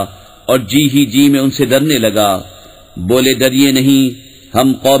سمجھا اور جی ہی جی میں ان سے ڈرنے لگا. بولے ڈریے نہیں ہم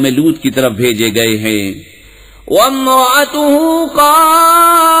قوم لوط کی طرف بھیجے گئے ہیں. وامرأته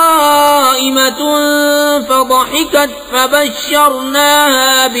قائمة فضحكت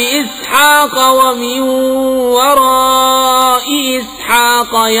فبشرناها بإسحاق ومن وراء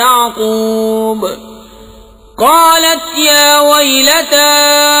إسحاق يعقوب قالت يا ويلتى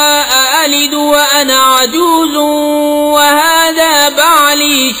أألد وأنا عجوز وهذا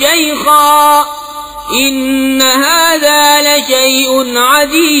بعلي شيخا إن هذا لشيء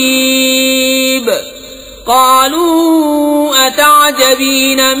عجيب. قالوا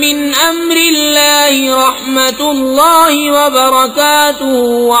أتعجبين من أمر الله رحمة الله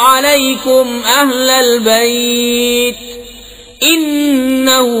وبركاته عليكم أهل البيت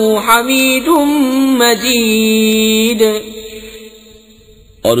إنه حميد مجيد.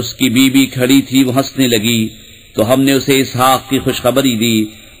 اور اس کی بیوی کھڑی تھی وہ ہنسنے لگی تو ہم نے اسے اسحاق کی خوشخبری دی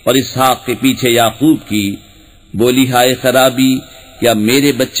اور اسحاق کے پیچھے یعقوب کی. بولی ہائے خرابی کیا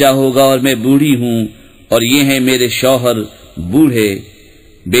میرے بچہ ہوگا اور میں بوڑھی ہوں اور یہ ہیں میرے شوہر بوڑھے.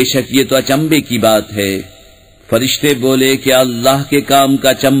 بے شک یہ تو اچنبے کی بات ہے. فرشتے بولے کہ اللہ کے کام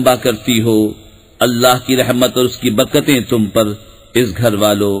کا چمبا کرتی ہو. اللہ کی رحمت اور اس کی برکتیں تم پر اس گھر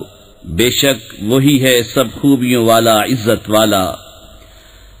والو. بے شک وہی ہے سب خوبیوں والا عزت والا.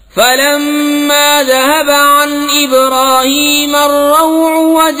 فلما ذهب عن إبراهيم الروع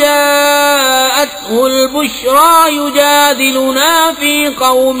وجاءته البشرى يجادلنا في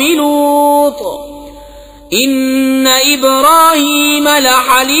قوم لوط إن إبراهيم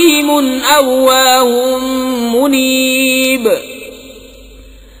لحليم أواه منيب.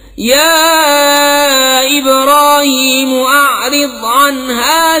 يا إبراهيم أعرض عن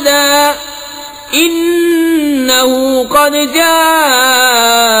هذا إنه قد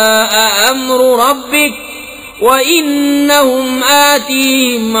جاء أمر ربك وإنهم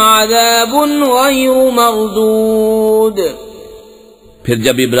آتيهم عذاب غير مردود. پھر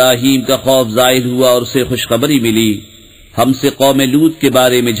جب ابراہیم کا خوف ظاہر ہوا اور اسے خوشخبری ملی ہم سے قوم لوط کے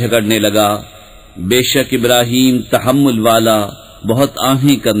بارے میں جھگڑنے لگا. بے شک ابراہیم تحمل والا بہت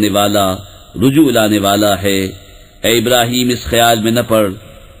آہیں کرنے والا رجوع لانے والا ہے. اے ابراہیم اس خیال میں نہ پڑ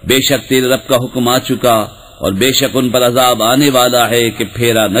بے شک تیرے رب کا حکم آ چکا اور بے شک ان پر عذاب آنے والا ہے کہ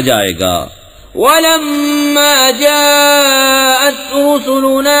پھیرا نہ جائے گا. وَلَمَّا جَاءَتْ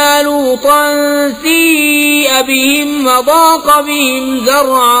رُسُلُنَا لُوطًا سِيءَ بِهِمْ وَضَاقَ بِهِمْ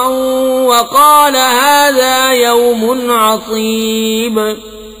ذَرْعًا وَقَالَ هَذَا يَوْمٌ عَصِيبٌ.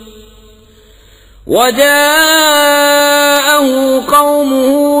 وَجَاءَهُ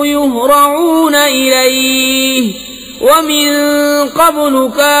قَوْمُهُ يُهْرَعُونَ إِلَيْهِ وَمِن قَبْلُ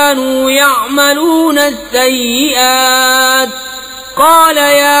كَانُوا يَعْمَلُونَ السَّيِّئَاتِ قَالَ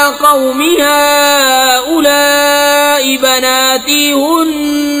يَا قَوْمِ هَؤُلَاءِ بَنَاتِي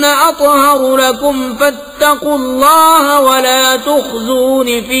هُنَّ أَطْهَرُ لَكُمْ فَاتَّقُوا اللَّهَ وَلَا تُخْزُونِ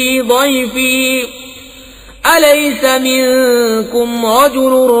فِي ضَيْفِي أليس منكم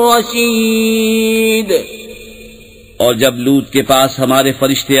رجل رشيد؟ اور جب لوط کے پاس ہمارے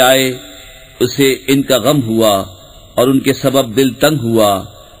فرشتے آئے اسے ان کا غم ہوا اور ان کے سبب دل تنگ ہوا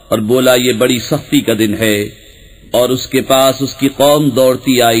اور بولا یہ بڑی سختی کا دن ہے، اور اس کے پاس اس کی قوم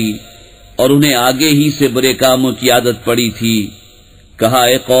دوڑتی آئی اور انہیں آگے ہی سے برے کاموں کی عادت پڑی تھی۔ کہا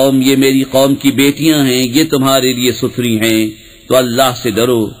اے قوم یہ میری قوم کی بیٹیاں ہیں، یہ تمہارے لیے ستھری ہیں، تو اللہ سے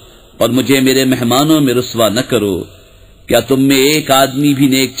ڈرو اور مجھے میرے مہمانوں میں رسوا نہ کرو۔ کیا تم میں ایک آدمی بھی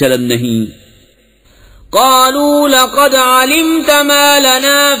نیک چلن نہیں؟ قالوا لقد علمت ما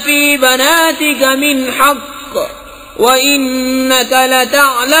لنا في بناتك من حق وإنك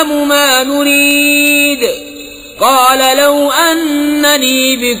لتعلم ما نريد قال لو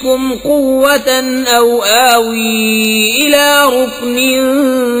أنني بكم قوة أو آوي إلى ركن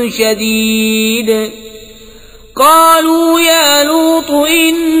شديد قالوا يا لوط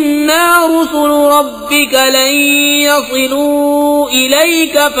إنا رسل ربك لن يصلوا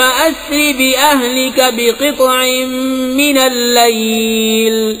إليك فأسر بأهلك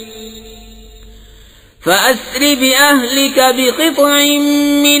بقطع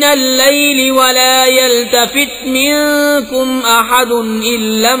من الليل ولا يلتفت منكم أحد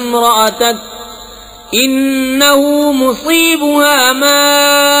إلا امرأتك إنه مصيبها ما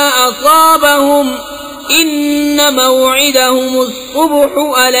أصابهم إن موعدهم الصبح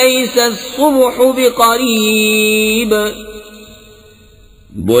أليس الصبح بقريب؟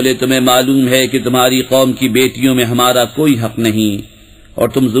 بولے تمہیں معلوم ہے کہ تمہاری قوم کی بیٹیوں میں ہمارا کوئی حق نہیں، اور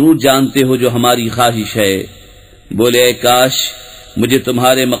تم ضرور جانتے ہو جو ہماری خواہش ہے۔ بولے اے کاش مجھے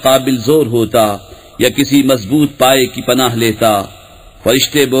تمہارے مقابل زور ہوتا یا کسی مضبوط پائے کی پناہ لیتا۔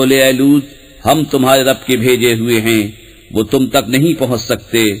 فرشتے بولے اے لوط ہم تمہارے رب کے بھیجے ہوئے ہیں، وہ تم تک نہیں پہنچ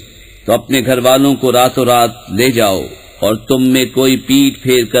سکتے، تو اپنے گھر والوں کو راتوں رات لے جاؤ اور تم میں کوئی پیٹ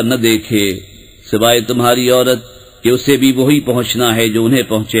پھیر کر نہ دیکھے سوائے تمہاری عورت کہ اسے بھی وہی پہنچنا ہے جو انہیں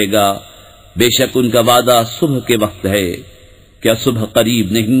پہنچے گا، بے شک ان کا وعدہ صبح کے وقت ہے، کیا صبح قریب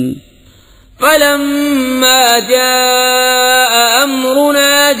نہیں؟ فلما جاء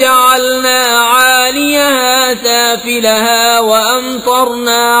أمرنا جعلنا عاليها سافلها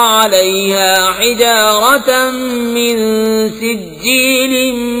وأمطرنا عليها حجارة من سجيل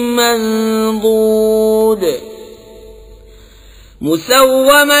منضود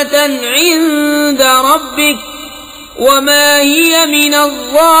مسومة عند ربك وما هي من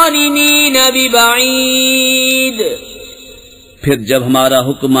الظالمين ببعيد۔ پھر جب ہمارا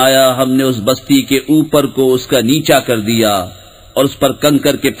حکم آیا ہم نے اس بستی کے اوپر کو اس کا نیچا کر دیا اور اس پر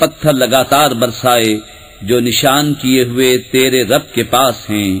کنکر کے پتھر لگاتار برسائے جو نشان کیے ہوئے تیرے رب کے پاس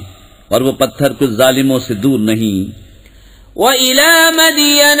ہیں، اور وہ پتھر کچھ ظالموں سے دور نہیں۔ وَإِلَى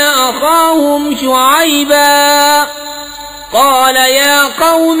مَدْيَنَ أَخَاهُمْ شُعَيْبًا قَالَ يَا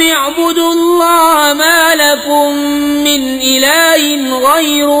قَوْمِ اعْبُدُوا اللَّهَ مَا لَكُمْ مِنْ إِلَٰهٍ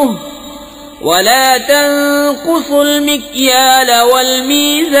غَيْرُهُ ولا تنقصوا المكيال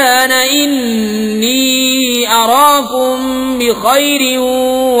والميزان إني أراكم بخير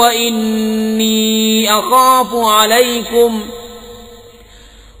وإني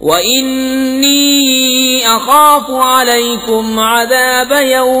أخاف عليكم عذاب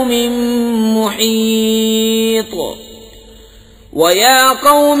يوم محيط۔ وَيَا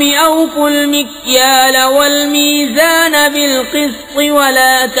قَوْمِ أَوْفُوا الْمِكْيَالَ وَالْمِيزَانَ بِالْقِسْطِ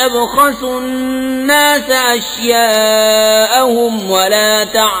وَلَا تَبْخَسُوا النَّاسَ أَشْيَاءَهُمْ وَلَا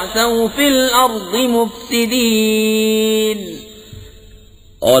تَعْثَوْا فِي الْأَرْضِ مُفْسِدِينَ۔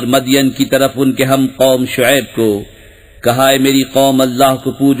 اور مدین کی طرف ان کے ہم قوم شعیب کو کہا ہے میری قوم اللہ کو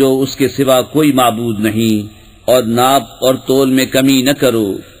پوجو، اس کے سوا کوئی معبود نہیں، اور ناپ اور تول میں کمی نہ کرو،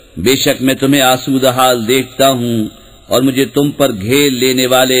 بے شک میں تمہیں آسودہ حال دیکھتا ہوں اور مجھے تم پر گھیر لینے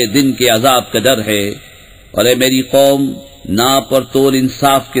والے دن کے عذاب کا ڈر ہے۔ اور اے میری قوم ناپ اور تول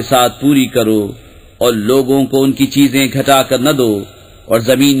انصاف کے ساتھ پوری کرو اور لوگوں کو ان کی چیزیں گھٹا کر نہ دو اور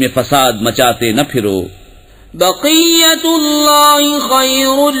زمین میں فساد مچاتے نہ پھرو۔ بقیت اللہ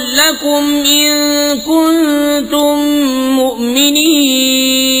خیر لکم ان کنتم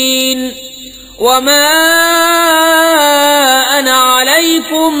مؤمنین وما انا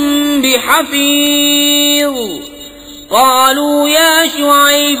علیکم بحفیظ۔ قالوا يا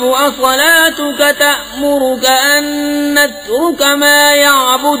شعيب أصلاتك تأمرك أن نترك ما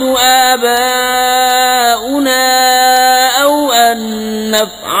يعبد آباؤنا أو أن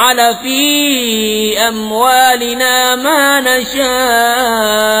نفعل في أموالنا ما نشاء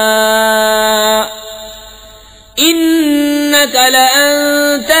إنك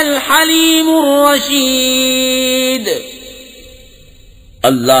لأنت الحليم الرشيد۔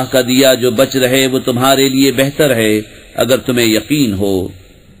 اللہ کا دیا جو بچ رہے وہ تمہارے لیے بہتر ہے اگر تمہیں یقین ہو،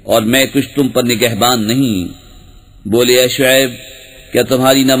 اور میں کچھ تم پر نگہبان نہیں۔ بولے اے شعیب، کیا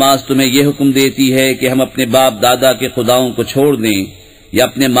تمہاری نماز تمہیں یہ حکم دیتی ہے کہ ہم اپنے باپ دادا کے خداؤں کو چھوڑ دیں یا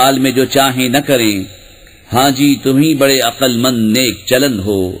اپنے مال میں جو چاہیں نہ کریں؟ ہاں جی، تم ہی بڑے عقل مند نیک چلن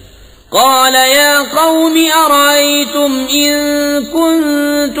ہو۔ قال يا قوم أرأيتم إن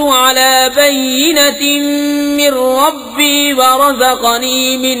كنت على بينة من ربي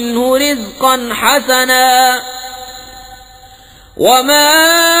ورزقني منه رزقا حسنا وما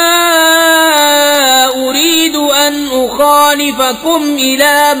أريد أن أخالفكم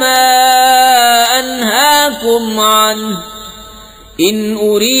إلى ما أنهاكم عنه إن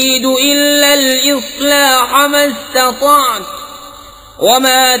أريد إلا الإصلاح ما استطعت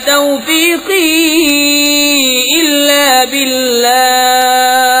وما توفيقي إلا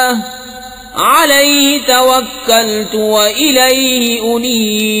بالله عليه توكلت وإليه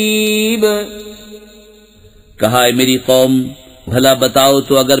أنيب۔ کہا اے میری قوم، بھلا بتاؤ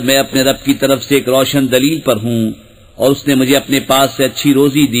تو اگر میں اپنے رب کی طرف سے ایک روشن دلیل پر ہوں اور اس نے مجھے اپنے پاس سے اچھی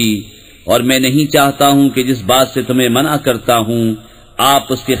روزی دی، اور میں نہیں چاہتا ہوں کہ جس بات سے تمہیں منع کرتا ہوں آپ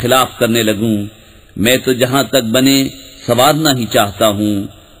اس کے خلاف کرنے لگوں، میں تو جہاں تک بنے سنوارنا ہی چاہتا ہوں،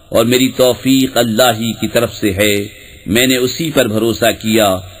 اور میری توفیق اللہ ہی کی طرف سے ہے، میں نے اسی پر بھروسہ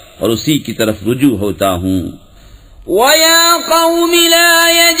کیا اور اسی کی طرف رجوع ہوتا ہوں۔ وَيَا قَوْمِ لَا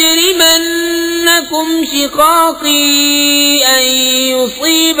يَجْرِمَنَّكُمْ شِقَاقِي أَن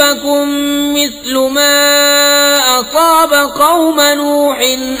يُصِيبَكُم مِّثْلُ مَا أَصَابَ قَوْمَ نُوحٍ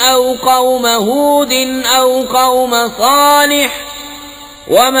أَوْ قَوْمَ هُودٍ أَوْ قَوْمَ صَالِحٍ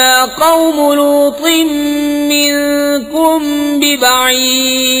وَمَا قَوْمُ لُوطٍ مِّنكُم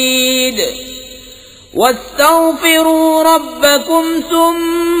بِبَعِيدٍ وَاسْتَغْفِرُوا رَبَّكُمْ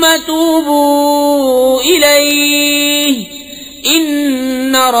ثُمَّ تُوبُوا إِلَيْهِ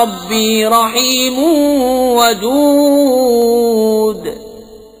إِنَّ رَبِّي رَحِيمٌ وَدُودٌ۔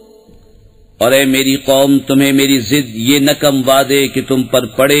 اور اے میری قوم، تمہیں میری ضد یہ نہ کم وعدے کہ تم پر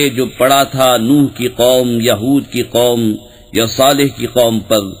پڑے جو پڑا تھا نوح کی قوم، یہود کی قوم یا صالح کی قوم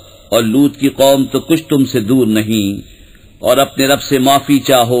پر، اور لوط کی قوم تو کچھ تم سے دور نہیں۔ اور اپنے رب سے معافی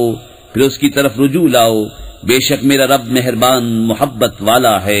چاہو، پھر اس کی طرف رجوع لاؤ، بے شک میرا رب مہربان محبت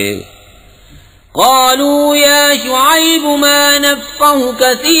والا ہے۔ قالوا يا شعيب ما نفقه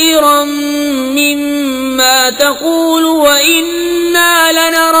كثيرا مما تقول وإنا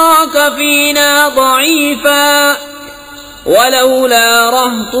لنراك فينا ضعيفا ولولا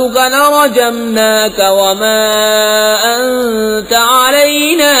رهطك لرجمناك وما أنت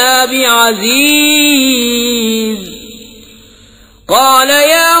علينا بعزيز۔ قال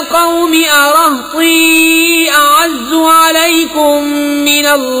يا قوم أرهطي أعز عليكم من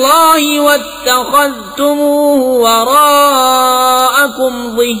الله واتخذتموه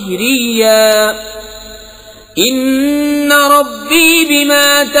وراءكم ظهريا إن ربي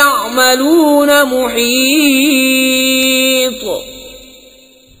بما تعملون محيط۔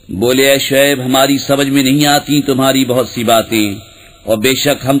 بولے اے شعیب، ہماری سمجھ میں نہیں آتی تمہاری بہت سی باتیں، اور بے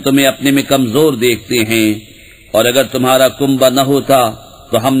شک ہم تمہیں اپنے میں کمزور دیکھتے ہیں، اور اگر تمہارا کنبہ نہ ہوتا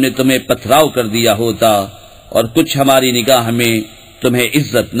تو ہم نے تمہیں پتھراؤ کر دیا ہوتا، اور کچھ ہماری نگاہ میں تمہیں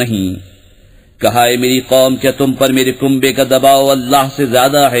عزت نہیں۔ کہا اے میری قوم، کیا تم پر میرے کنبے کا دباؤ اللہ سے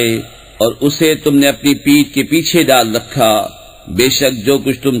زیادہ ہے، اور اسے تم نے اپنی پیٹھ کے پیچھے ڈال رکھا؟ بے شک جو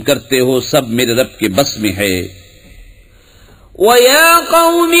کچھ تم کرتے ہو سب میرے رب کے بس میں ہے۔ وَيَا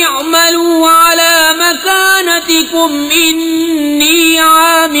قَوْمِ اعْمَلُوا عَلَى مَكَانَتِكُمْ إِنِّي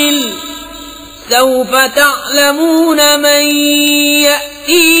عَامِلٌ سوف تعلمون من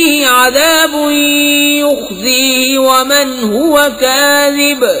يأتيه عذاب يخزيه ومن هو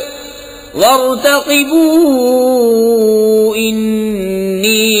كاذب وارتقبوا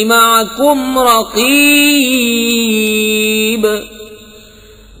إني معكم رقيب۔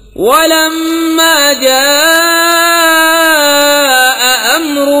 ولما جاء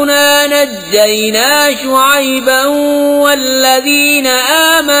أمرنا نجينا شعيبا والذين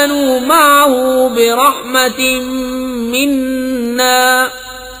آمنوا معه برحمة منا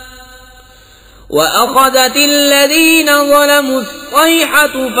وأخذت الذين ظلموا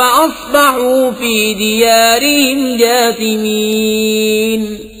الصيحة فأصبحوا في ديارهم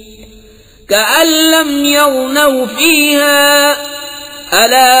جاثمين كأن لم يغنوا فيها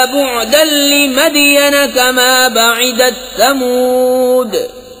ألا بعدا لمدين كما بعدت ثمود۔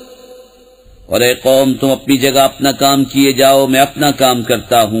 اور اے قوم، تم اپنی جگہ اپنا کام کیے جاؤ، میں اپنا کام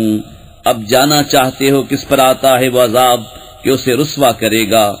کرتا ہوں۔ اب جانا چاہتے ہو کس پر آتا ہے وہ عذاب کہ اسے رسوا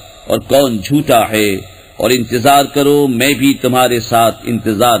کرے گا، اور کون جھوٹا ہے، اور انتظار کرو، میں بھی تمہارے ساتھ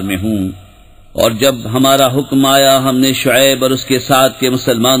انتظار میں ہوں۔ اور جب ہمارا حکم آیا، ہم نے شعیب اور اس کے ساتھ کے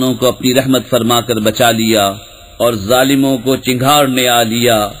مسلمانوں کو اپنی رحمت فرما کر بچا لیا، اور ظالموں کو چنگھاڑنے آ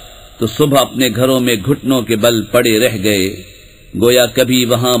لیا تو صبح اپنے گھروں میں گھٹنوں کے بل پڑے رہ گئے، گویا کبھی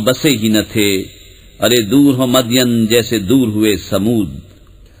وہاں بسے ہی نہ تھے۔ ارے دور ہو مدین جیسے دور ہوئے سمود۔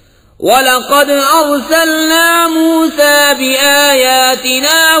 وَلَقَدْ أَرْسَلْنَا مُوسَى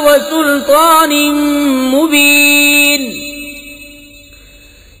بِآيَاتِنَا وَسُلْطَانٍ مُبِينٍ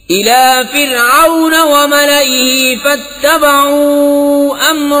إِلَى فِرْعَوْنَ وَمَلَئِهِ فَاتَّبَعُوا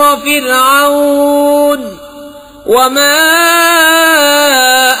أَمْرَ فِرْعَوْنَ وَمَا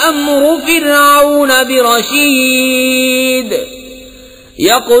أَمْرُ فِرْعَوْنَ بِرَشِيدٍ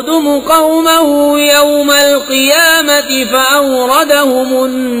يَقْدُمُ قَوْمَهُ يَوْمَ الْقِيَامَةِ فَأَوْرَدَهُمُ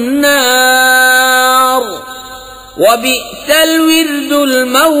النَّارَ وَبِئْسَ الْوِرْدُ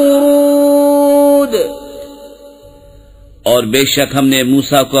الْمَوْرُودُ۔ اور بے شک ہم نے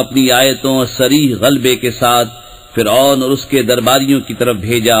موسیٰ کو اپنی آیتوں اور صریح غلبے کے ساتھ فرعون اور اس کے درباریوں کی طرف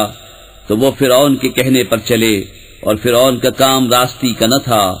بھیجا، تو وہ فرعون کے کہنے پر چلے، اور فرعون کا کام راستی کا نہ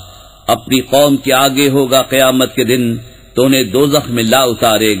تھا۔ اپنی قوم کے آگے ہوگا قیامت کے دن تو انہیں دوزخ میں لا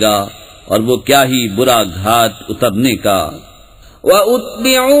اتارے گا، اور وہ کیا ہی برا گھاٹ اترنے کا۔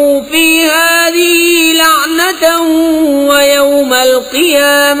 وَأُتْبِعُوا فِي هَذِهِ لَعْنَةً وَيَوْمَ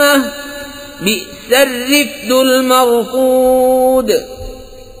الْقِيَامَةِ بِئْسَ الرِّفْدُ الْمَرْفُودُ۔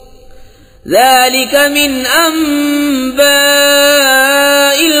 ذَلِكَ مِنْ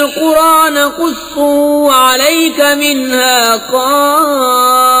أَنْبَاءِ الْقُرَى نَقُصُّهُ عَلَيْكَ مِنْهَا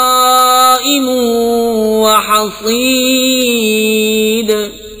قَائِمٌ وَحَصِيدٌ۔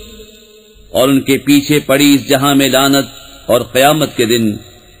 اور ان کے پیچھے پڑی اس جہاں میں لعنت اور قیامت کے دن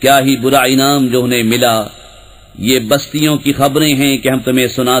کیا ہی برا انعام جو انہیں ملا۔ یہ بستیوں کی خبریں ہیں کہ ہم تمہیں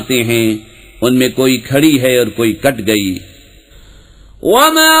سناتے ہیں، ان میں کوئی کھڑی ہے اور کوئی کٹ گئی۔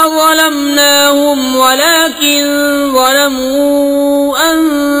 وَمَا ظَلَمْنَاهُمْ وَلَكِنْ ظَلَمُوا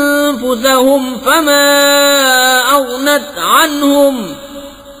أَنفُسَهُمْ فَمَا أَغْنَتْ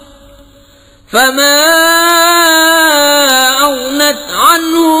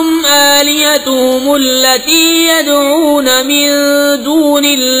عَنْهُمْ آلِهَتُهُمُ الَّتِي يَدْعُونَ مِن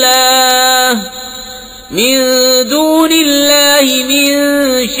دُونِ اللَّهِ مِن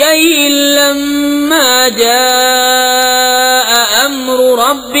شَيْءٍ لَّمَّا جَاءَ أَمْرُ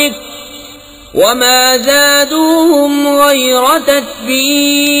رَبِّكَ وَمَا زَادُوهُمْ غَيْرَ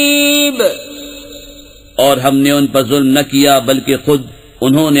تَتْبِيبٍ۔ اور ہم نے ان پر ظلم نہ کیا بلکہ خود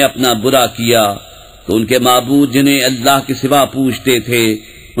انہوں نے اپنا برا کیا، تو ان کے معبود جنہیں اللہ کے سوا پوچھتے تھے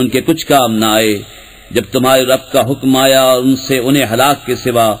ان کے کچھ کام نہ آئے، جب تمہارے رب کا حکم آیا اور ان سے انہیں ہلاک کے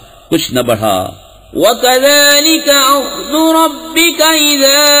سوا کچھ نہ بڑھا۔ وَكَذَلِكَ أَخْذُ رَبِّكَ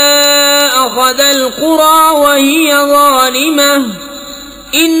إِذَا أَخَذَ الْقُرَى وَهِيَ ظَالِمَةٌ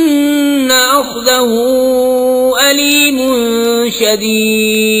إِنَّ أَخْذَهُ أَلِيمٌ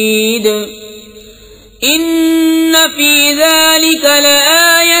شَدِيدٌ۔ إِنَّ فِي ذَلِكَ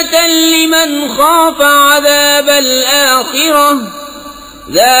لَآيَةً لِمَنْ خَافَ عَذَابَ الْآخِرَةِ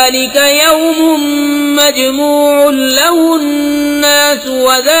ذَلِكَ يَوْمٌ مَّجْمُوعٌ لَهُ النَّاسُ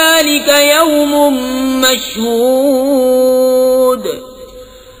وَذَلِكَ يَوْمٌ مَّشْهُودٌ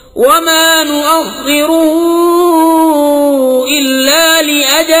وَمَا نُؤَخِّرُهُ إِلَّا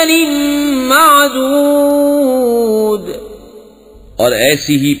لِأَجَلٍ مَّعْدُودٍ۔ اور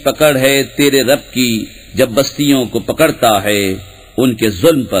ایسی ہی پکڑ ہے تیرے رب کی جب بستیوں کو پکڑتا ہے ان کے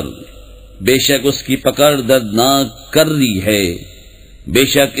ظلم پر، بے شک اس کی پکڑ دردناک کرری ہے۔ بے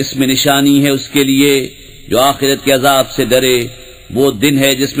شک اس میں نشانی ہے اس کے لیے جو آخرت کے عذاب سے ڈرے، وہ دن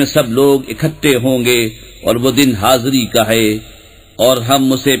ہے جس میں سب لوگ اکٹھے ہوں گے اور وہ دن حاضری کا ہے، اور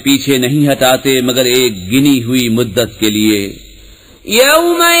ہم اسے پیچھے نہیں ہٹاتے مگر ایک گنی ہوئی مدت کے لیے۔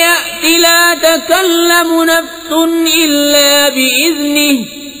 يَوْمَ يَأْتِ لَا تَكَلَّمُ نَفْسٌ إِلَّا بِإِذْنِهِ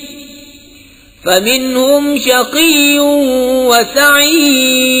فَمِنْهُمْ شَقِيٌّ وَسَعِيدٌ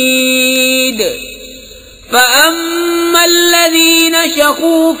فَأَمَّا الَّذِينَ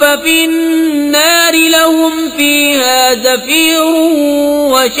شَقُوا فَفِي النَّارِ لَهُمْ فِيهَا زَفِيرٌ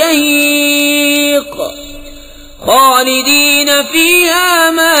وَشَهِيقٌ خَالِدِينَ فِيهَا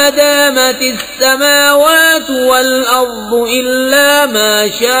مَا دَامَتِ السَّمَاوَاتُ وَالْأَرْضُ إِلَّا مَا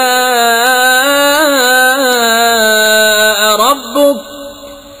شَاءَ رَبُّكَ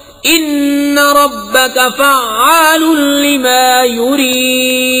إِنَّ رَبَّكَ فَعَّالٌ لِمَا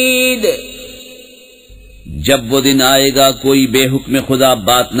يُرِيدُ۔ جب وہ دن آئے گا کوئی بے حکم خدا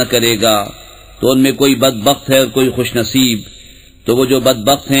بات نہ کرے گا، تو ان میں کوئی بدبخت ہے اور کوئی خوش نصیب۔ تو وہ جو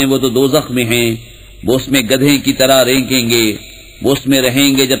بدبخت ہیں وہ تو دوزخ میں ہیں، وہ اس میں گدھے کی طرح رینگیں گے، وہ اس میں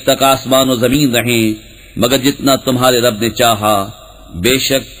رہیں گے جب تک آسمان و زمین رہیں، مگر جتنا تمہارے رب نے چاہا، بے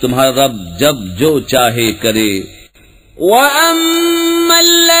شک تمہارا رب جب جو چاہے کرے۔ وَأَمَّا فأما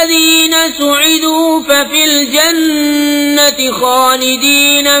الذين سعدوا ففي الجنة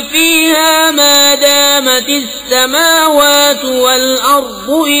خالدين فيها ما دامت السماوات والأرض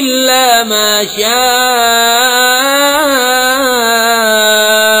إلا ما شاء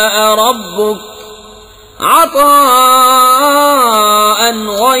ربك عطاء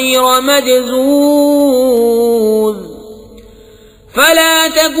غير مجذوذ فلا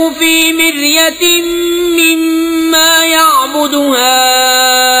تك في مرية مما يعبد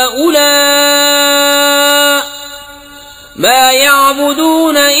هؤلاء ما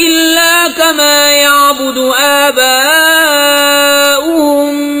يعبدون إلا كما يعبد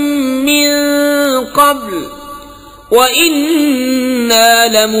آباؤهم من قبل وَإِنَّا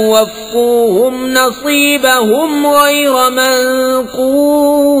لَمُوَفُّوهُمْ نَصِيبَهُمْ غَيْرَ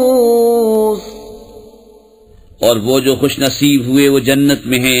مَنْقُوصٍ۔ اور وہ جو خوش نصیب ہوئے وہ جنت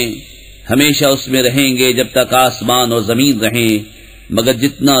میں ہیں، ہمیشہ اس میں رہیں گے جب تک آسمان اور زمین رہیں، مگر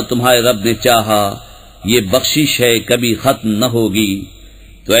جتنا تمہارے رب نے چاہا، یہ بخشش ہے کبھی ختم نہ ہوگی۔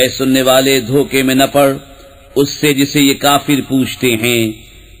 تو اے سننے والے دھوکے میں نہ پڑ اس سے جسے یہ کافر پوچھتے ہیں،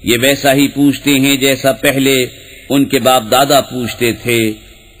 یہ ویسا ہی پوچھتے ہیں جیسا پہلے ان کے باپ دادا پوچھتے تھے،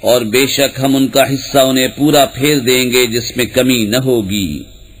 اور بے شک ہم ان کا حصہ انہیں پورا پھیر دیں گے جس میں کمی نہ ہوگی۔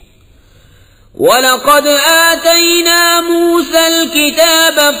 وَلَقَدْ آتَيْنَا مُوسَى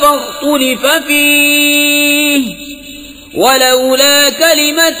الْكِتَابَ فَاخْتُلِفَ فِيهِ وَلَوْلَا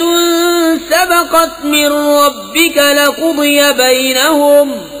كَلِمَةٌ سَبَقَتْ مِنْ رَبِّكَ لَقُضِيَ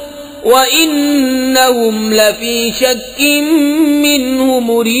بَيْنَهُمْ وَإِنَّهُمْ لَفِي شَكٍّ مِّنْهُ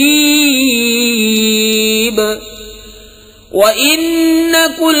مُرِيبٍ وَإِنَّ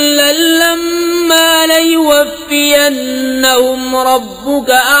كُلًّا لَّمَّا لَيُوَفِّيَنَّهُمْ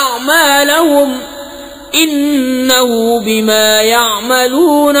رَبُّكَ أَعْمَالَهُمْ إِنَّهُ بِمَا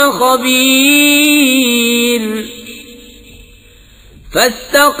يَعْمَلُونَ خَبِيرٌ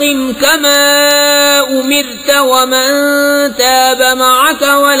فَاسْتَقِمْ كَمَا أُمِرْتَ وَمَنْ تَابَ مَعَكَ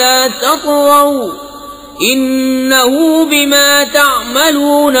وَلَا تَطْغَوْا إِنَّهُ بِمَا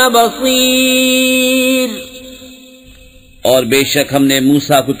تَعْمَلُونَ بَصِيرٌ۔ اور بے شک ہم نے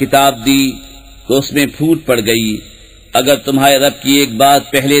موسیٰ کو کتاب دی تو اس میں پھوٹ پڑ گئی، اگر تمہارے رب کی ایک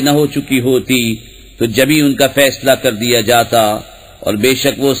بات پہلے نہ ہو چکی ہوتی تو جبھی ان کا فیصلہ کر دیا جاتا، اور بے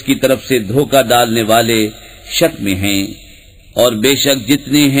شک وہ اس کی طرف سے دھوکہ ڈالنے والے شک میں ہیں۔ اور بے شک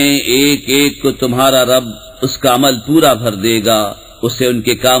جتنے ہیں ایک ایک کو تمہارا رب اس کا عمل پورا بھر دے گا، اسے ان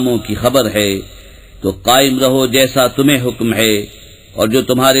کے کاموں کی خبر ہے۔ تو قائم رہو جیسا تمہیں حکم ہے، اور جو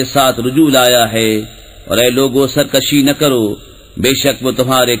تمہارے ساتھ رجوع لایا ہے، اور اے لوگوں سرکشی نہ کرو، بے شک وہ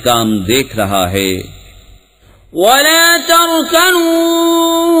تمہارے کام دیکھ رہا ہے۔ وَلَا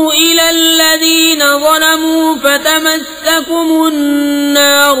تَرْكَنُوا إِلَى الَّذِينَ ظَلَمُوا فَتَمَسَّكُمُ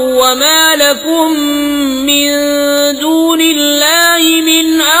النَّارُ وَمَا لَكُم مِّن دُونِ اللَّهِ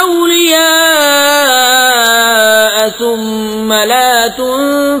مِنْ أَوْلِيَاءَ ثُمَّ لَا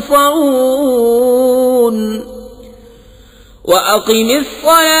تُنصَرُونَ وَأَقِمِ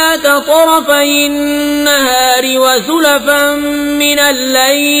الصَّلَاةَ طَرَفَيِ النَّهَارِ وَزُلَفًا مِّنَ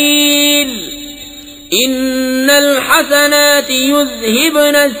اللَّيْلِ إِنَّ الْحَسَنَاتِ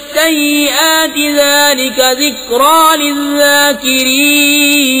يُذْهِبْنَ السَّيِّئَاتِ ذَلِكَ ذِكْرَى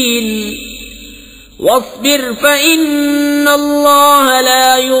لِلذَّاكِرِينَ وَاصْبِرْ فَإِنَّ اللَّهَ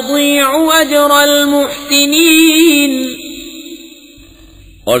لَا يُضِيعُ أَجْرَ الْمُحْسِنِينَ۔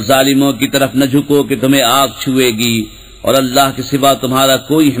 اور ظالموں کی طرف نہ جھکو کہ تمہیں آگ چھوئے گی، اور اللہ کے سوا تمہارا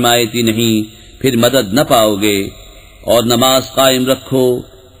کوئی حمایتی نہیں، پھر مدد نہ پاؤ گے۔ اور نماز قائم رکھو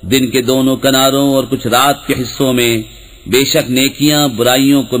دن کے دونوں کناروں اور کچھ رات کے حصوں میں، بے شک نیکیاں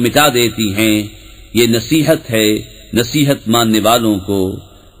برائیوں کو مٹا دیتی ہیں، یہ نصیحت ہے نصیحت ماننے والوں کو۔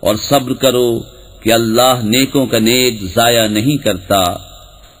 اور صبر کرو کہ اللہ نیکوں کا نیک ضائع نہیں کرتا۔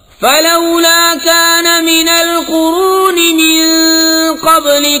 فَلَوْلَا كَانَ مِنَ الْقُرُونِ مِن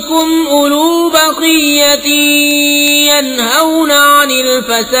قَبْلِكُمْ أُولُو بَقِيَّةٍ يَنْهَوْنَ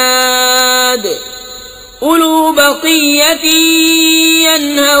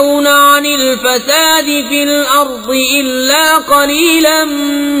عَنِ الْفَسَادِ فِي الْأَرْضِ إِلَّا قَلِيلًا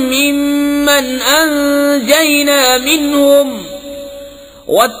مِّمَّنْ أَنْجَيْنَا مِنْهُمْ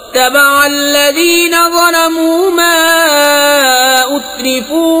وَاتَّبَعَ الَّذِينَ ظَلَمُوا مَا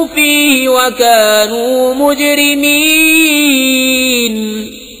أُتْرِفُوا فِيهِ وَكَانُوا مُجْرِمِينَ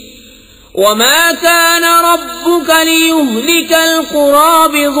وَمَا كَانَ رَبُّكَ لِيُهْلِكَ الْقُرَى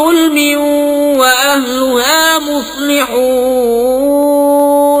بِظُلْمٍ وَأَهْلُهَا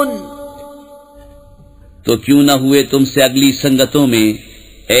مُصْلِحُونَ۔ تو کیوں نہ ہوئے تم سے اگلی سنگتوں میں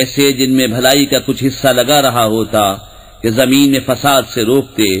ایسے جن میں بھلائی کا کچھ حصہ لگا رہا ہوتا کہ زمین میں فساد سے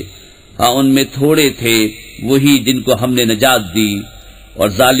روکتے، ہاں ان میں تھوڑے تھے وہی جن کو ہم نے نجات دی، اور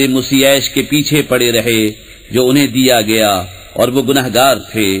ظالم اسی عیش کے پیچھے پڑے رہے جو انہیں دیا گیا اور وہ گنہگار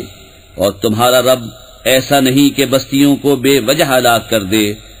تھے، اور تمہارا رب ایسا نہیں کہ بستیوں کو بے وجہ ہلاک کر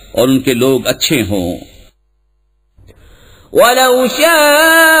دے اور ان کے لوگ اچھے ہوں۔ وَلَوْ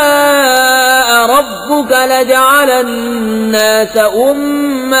شَاءَ رَبُّكَ لَجَعَلَ النَّاسَ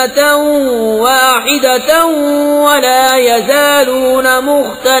أُمَّةً وَاحِدَةً وَلَا يَزَالُونَ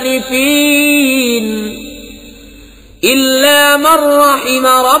مُخْتَلِفِينَ إِلَّا مَن رَّحِمَ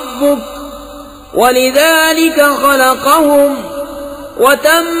رَبُّكَ وَلِذَلِكَ خَلَقَهُمْ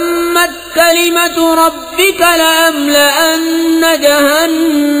وَتَمَّتْ كَلِمَةُ رَبِّكَ لَأَمْلَأَنَّ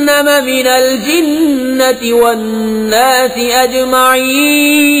جَهَنَّمَ مِنَ الْجِنَّةِ وَالنَّاسِ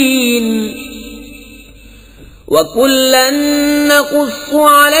أَجْمَعِينَ وَكُلًّا نَّقُصُّ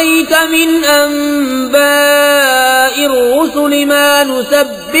عَلَيْكَ مِنْ أَنبَاءِ الرُّسُلِ مَا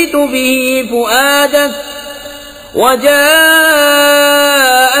نُثَبِّتُ بِهِ فُؤَادَكَ وَجَاءَكَ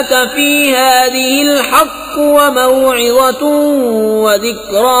فِي هَٰذِهِ الْحَقُّ وَمَوْعِظَةٌ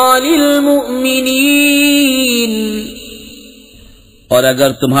وَذِكْرَىٰ لِلْمُؤْمِنِينَ۔ اور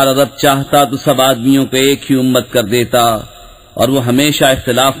اگر تمہارا رب چاہتا تو سب آدمیوں کو ایک ہی امت کر دیتا، اور وہ ہمیشہ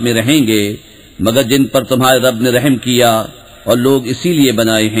اختلاف میں رہیں گے، مگر جن پر تمہارے رب نے رحم کیا اور لوگ اسی لیے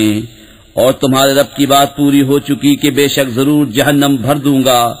بنائے ہیں، اور تمہارے رب کی بات پوری ہو چکی کہ بے شک ضرور جہنم بھر دوں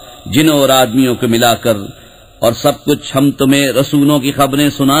گا جنوں اور آدمیوں کو ملا کر، اور سب کچھ ہم تمہیں رسولوں کی خبریں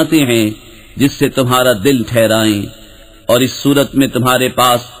سناتے ہیں جس سے تمہارا دل ٹھہرائیں، اور اس صورت میں تمہارے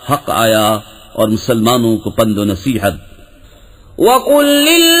پاس حق آیا اور مسلمانوں کو پند و نصیحت۔ وَقُل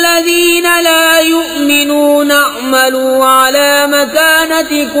لِّلَّذِينَ لَا يُؤْمِنُونَ اعْمَلُوا عَلَىٰ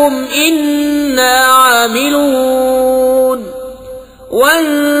مَكَانَتِكُمْ إِنَّا عَامِلُونَ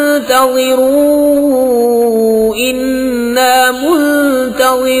وَانتَظِرُوا إِنَّا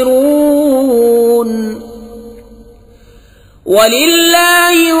مُنتَظِرُونَ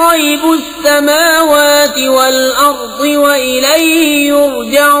وَلِلَّهِ غَيْبُ السَّمَاوَاتِ وَالْأَرْضِ وَإِلَيْهِ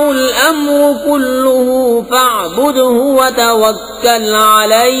يُرْجَعُ الْأَمْرُ كُلُّهُ فَاعْبُدْهُ وَتَوَكَّلْ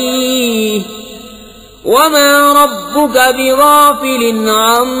عَلَيْهِ وَمَا رَبُّكَ بِغَافِلٍ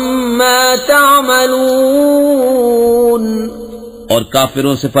عَمَّا تَعْمَلُونَ۔ اور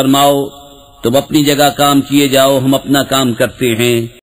کافروں سے فرماؤ تم اپنی جگہ کام کیے جاؤ، ہم اپنا کام کرتے ہیں،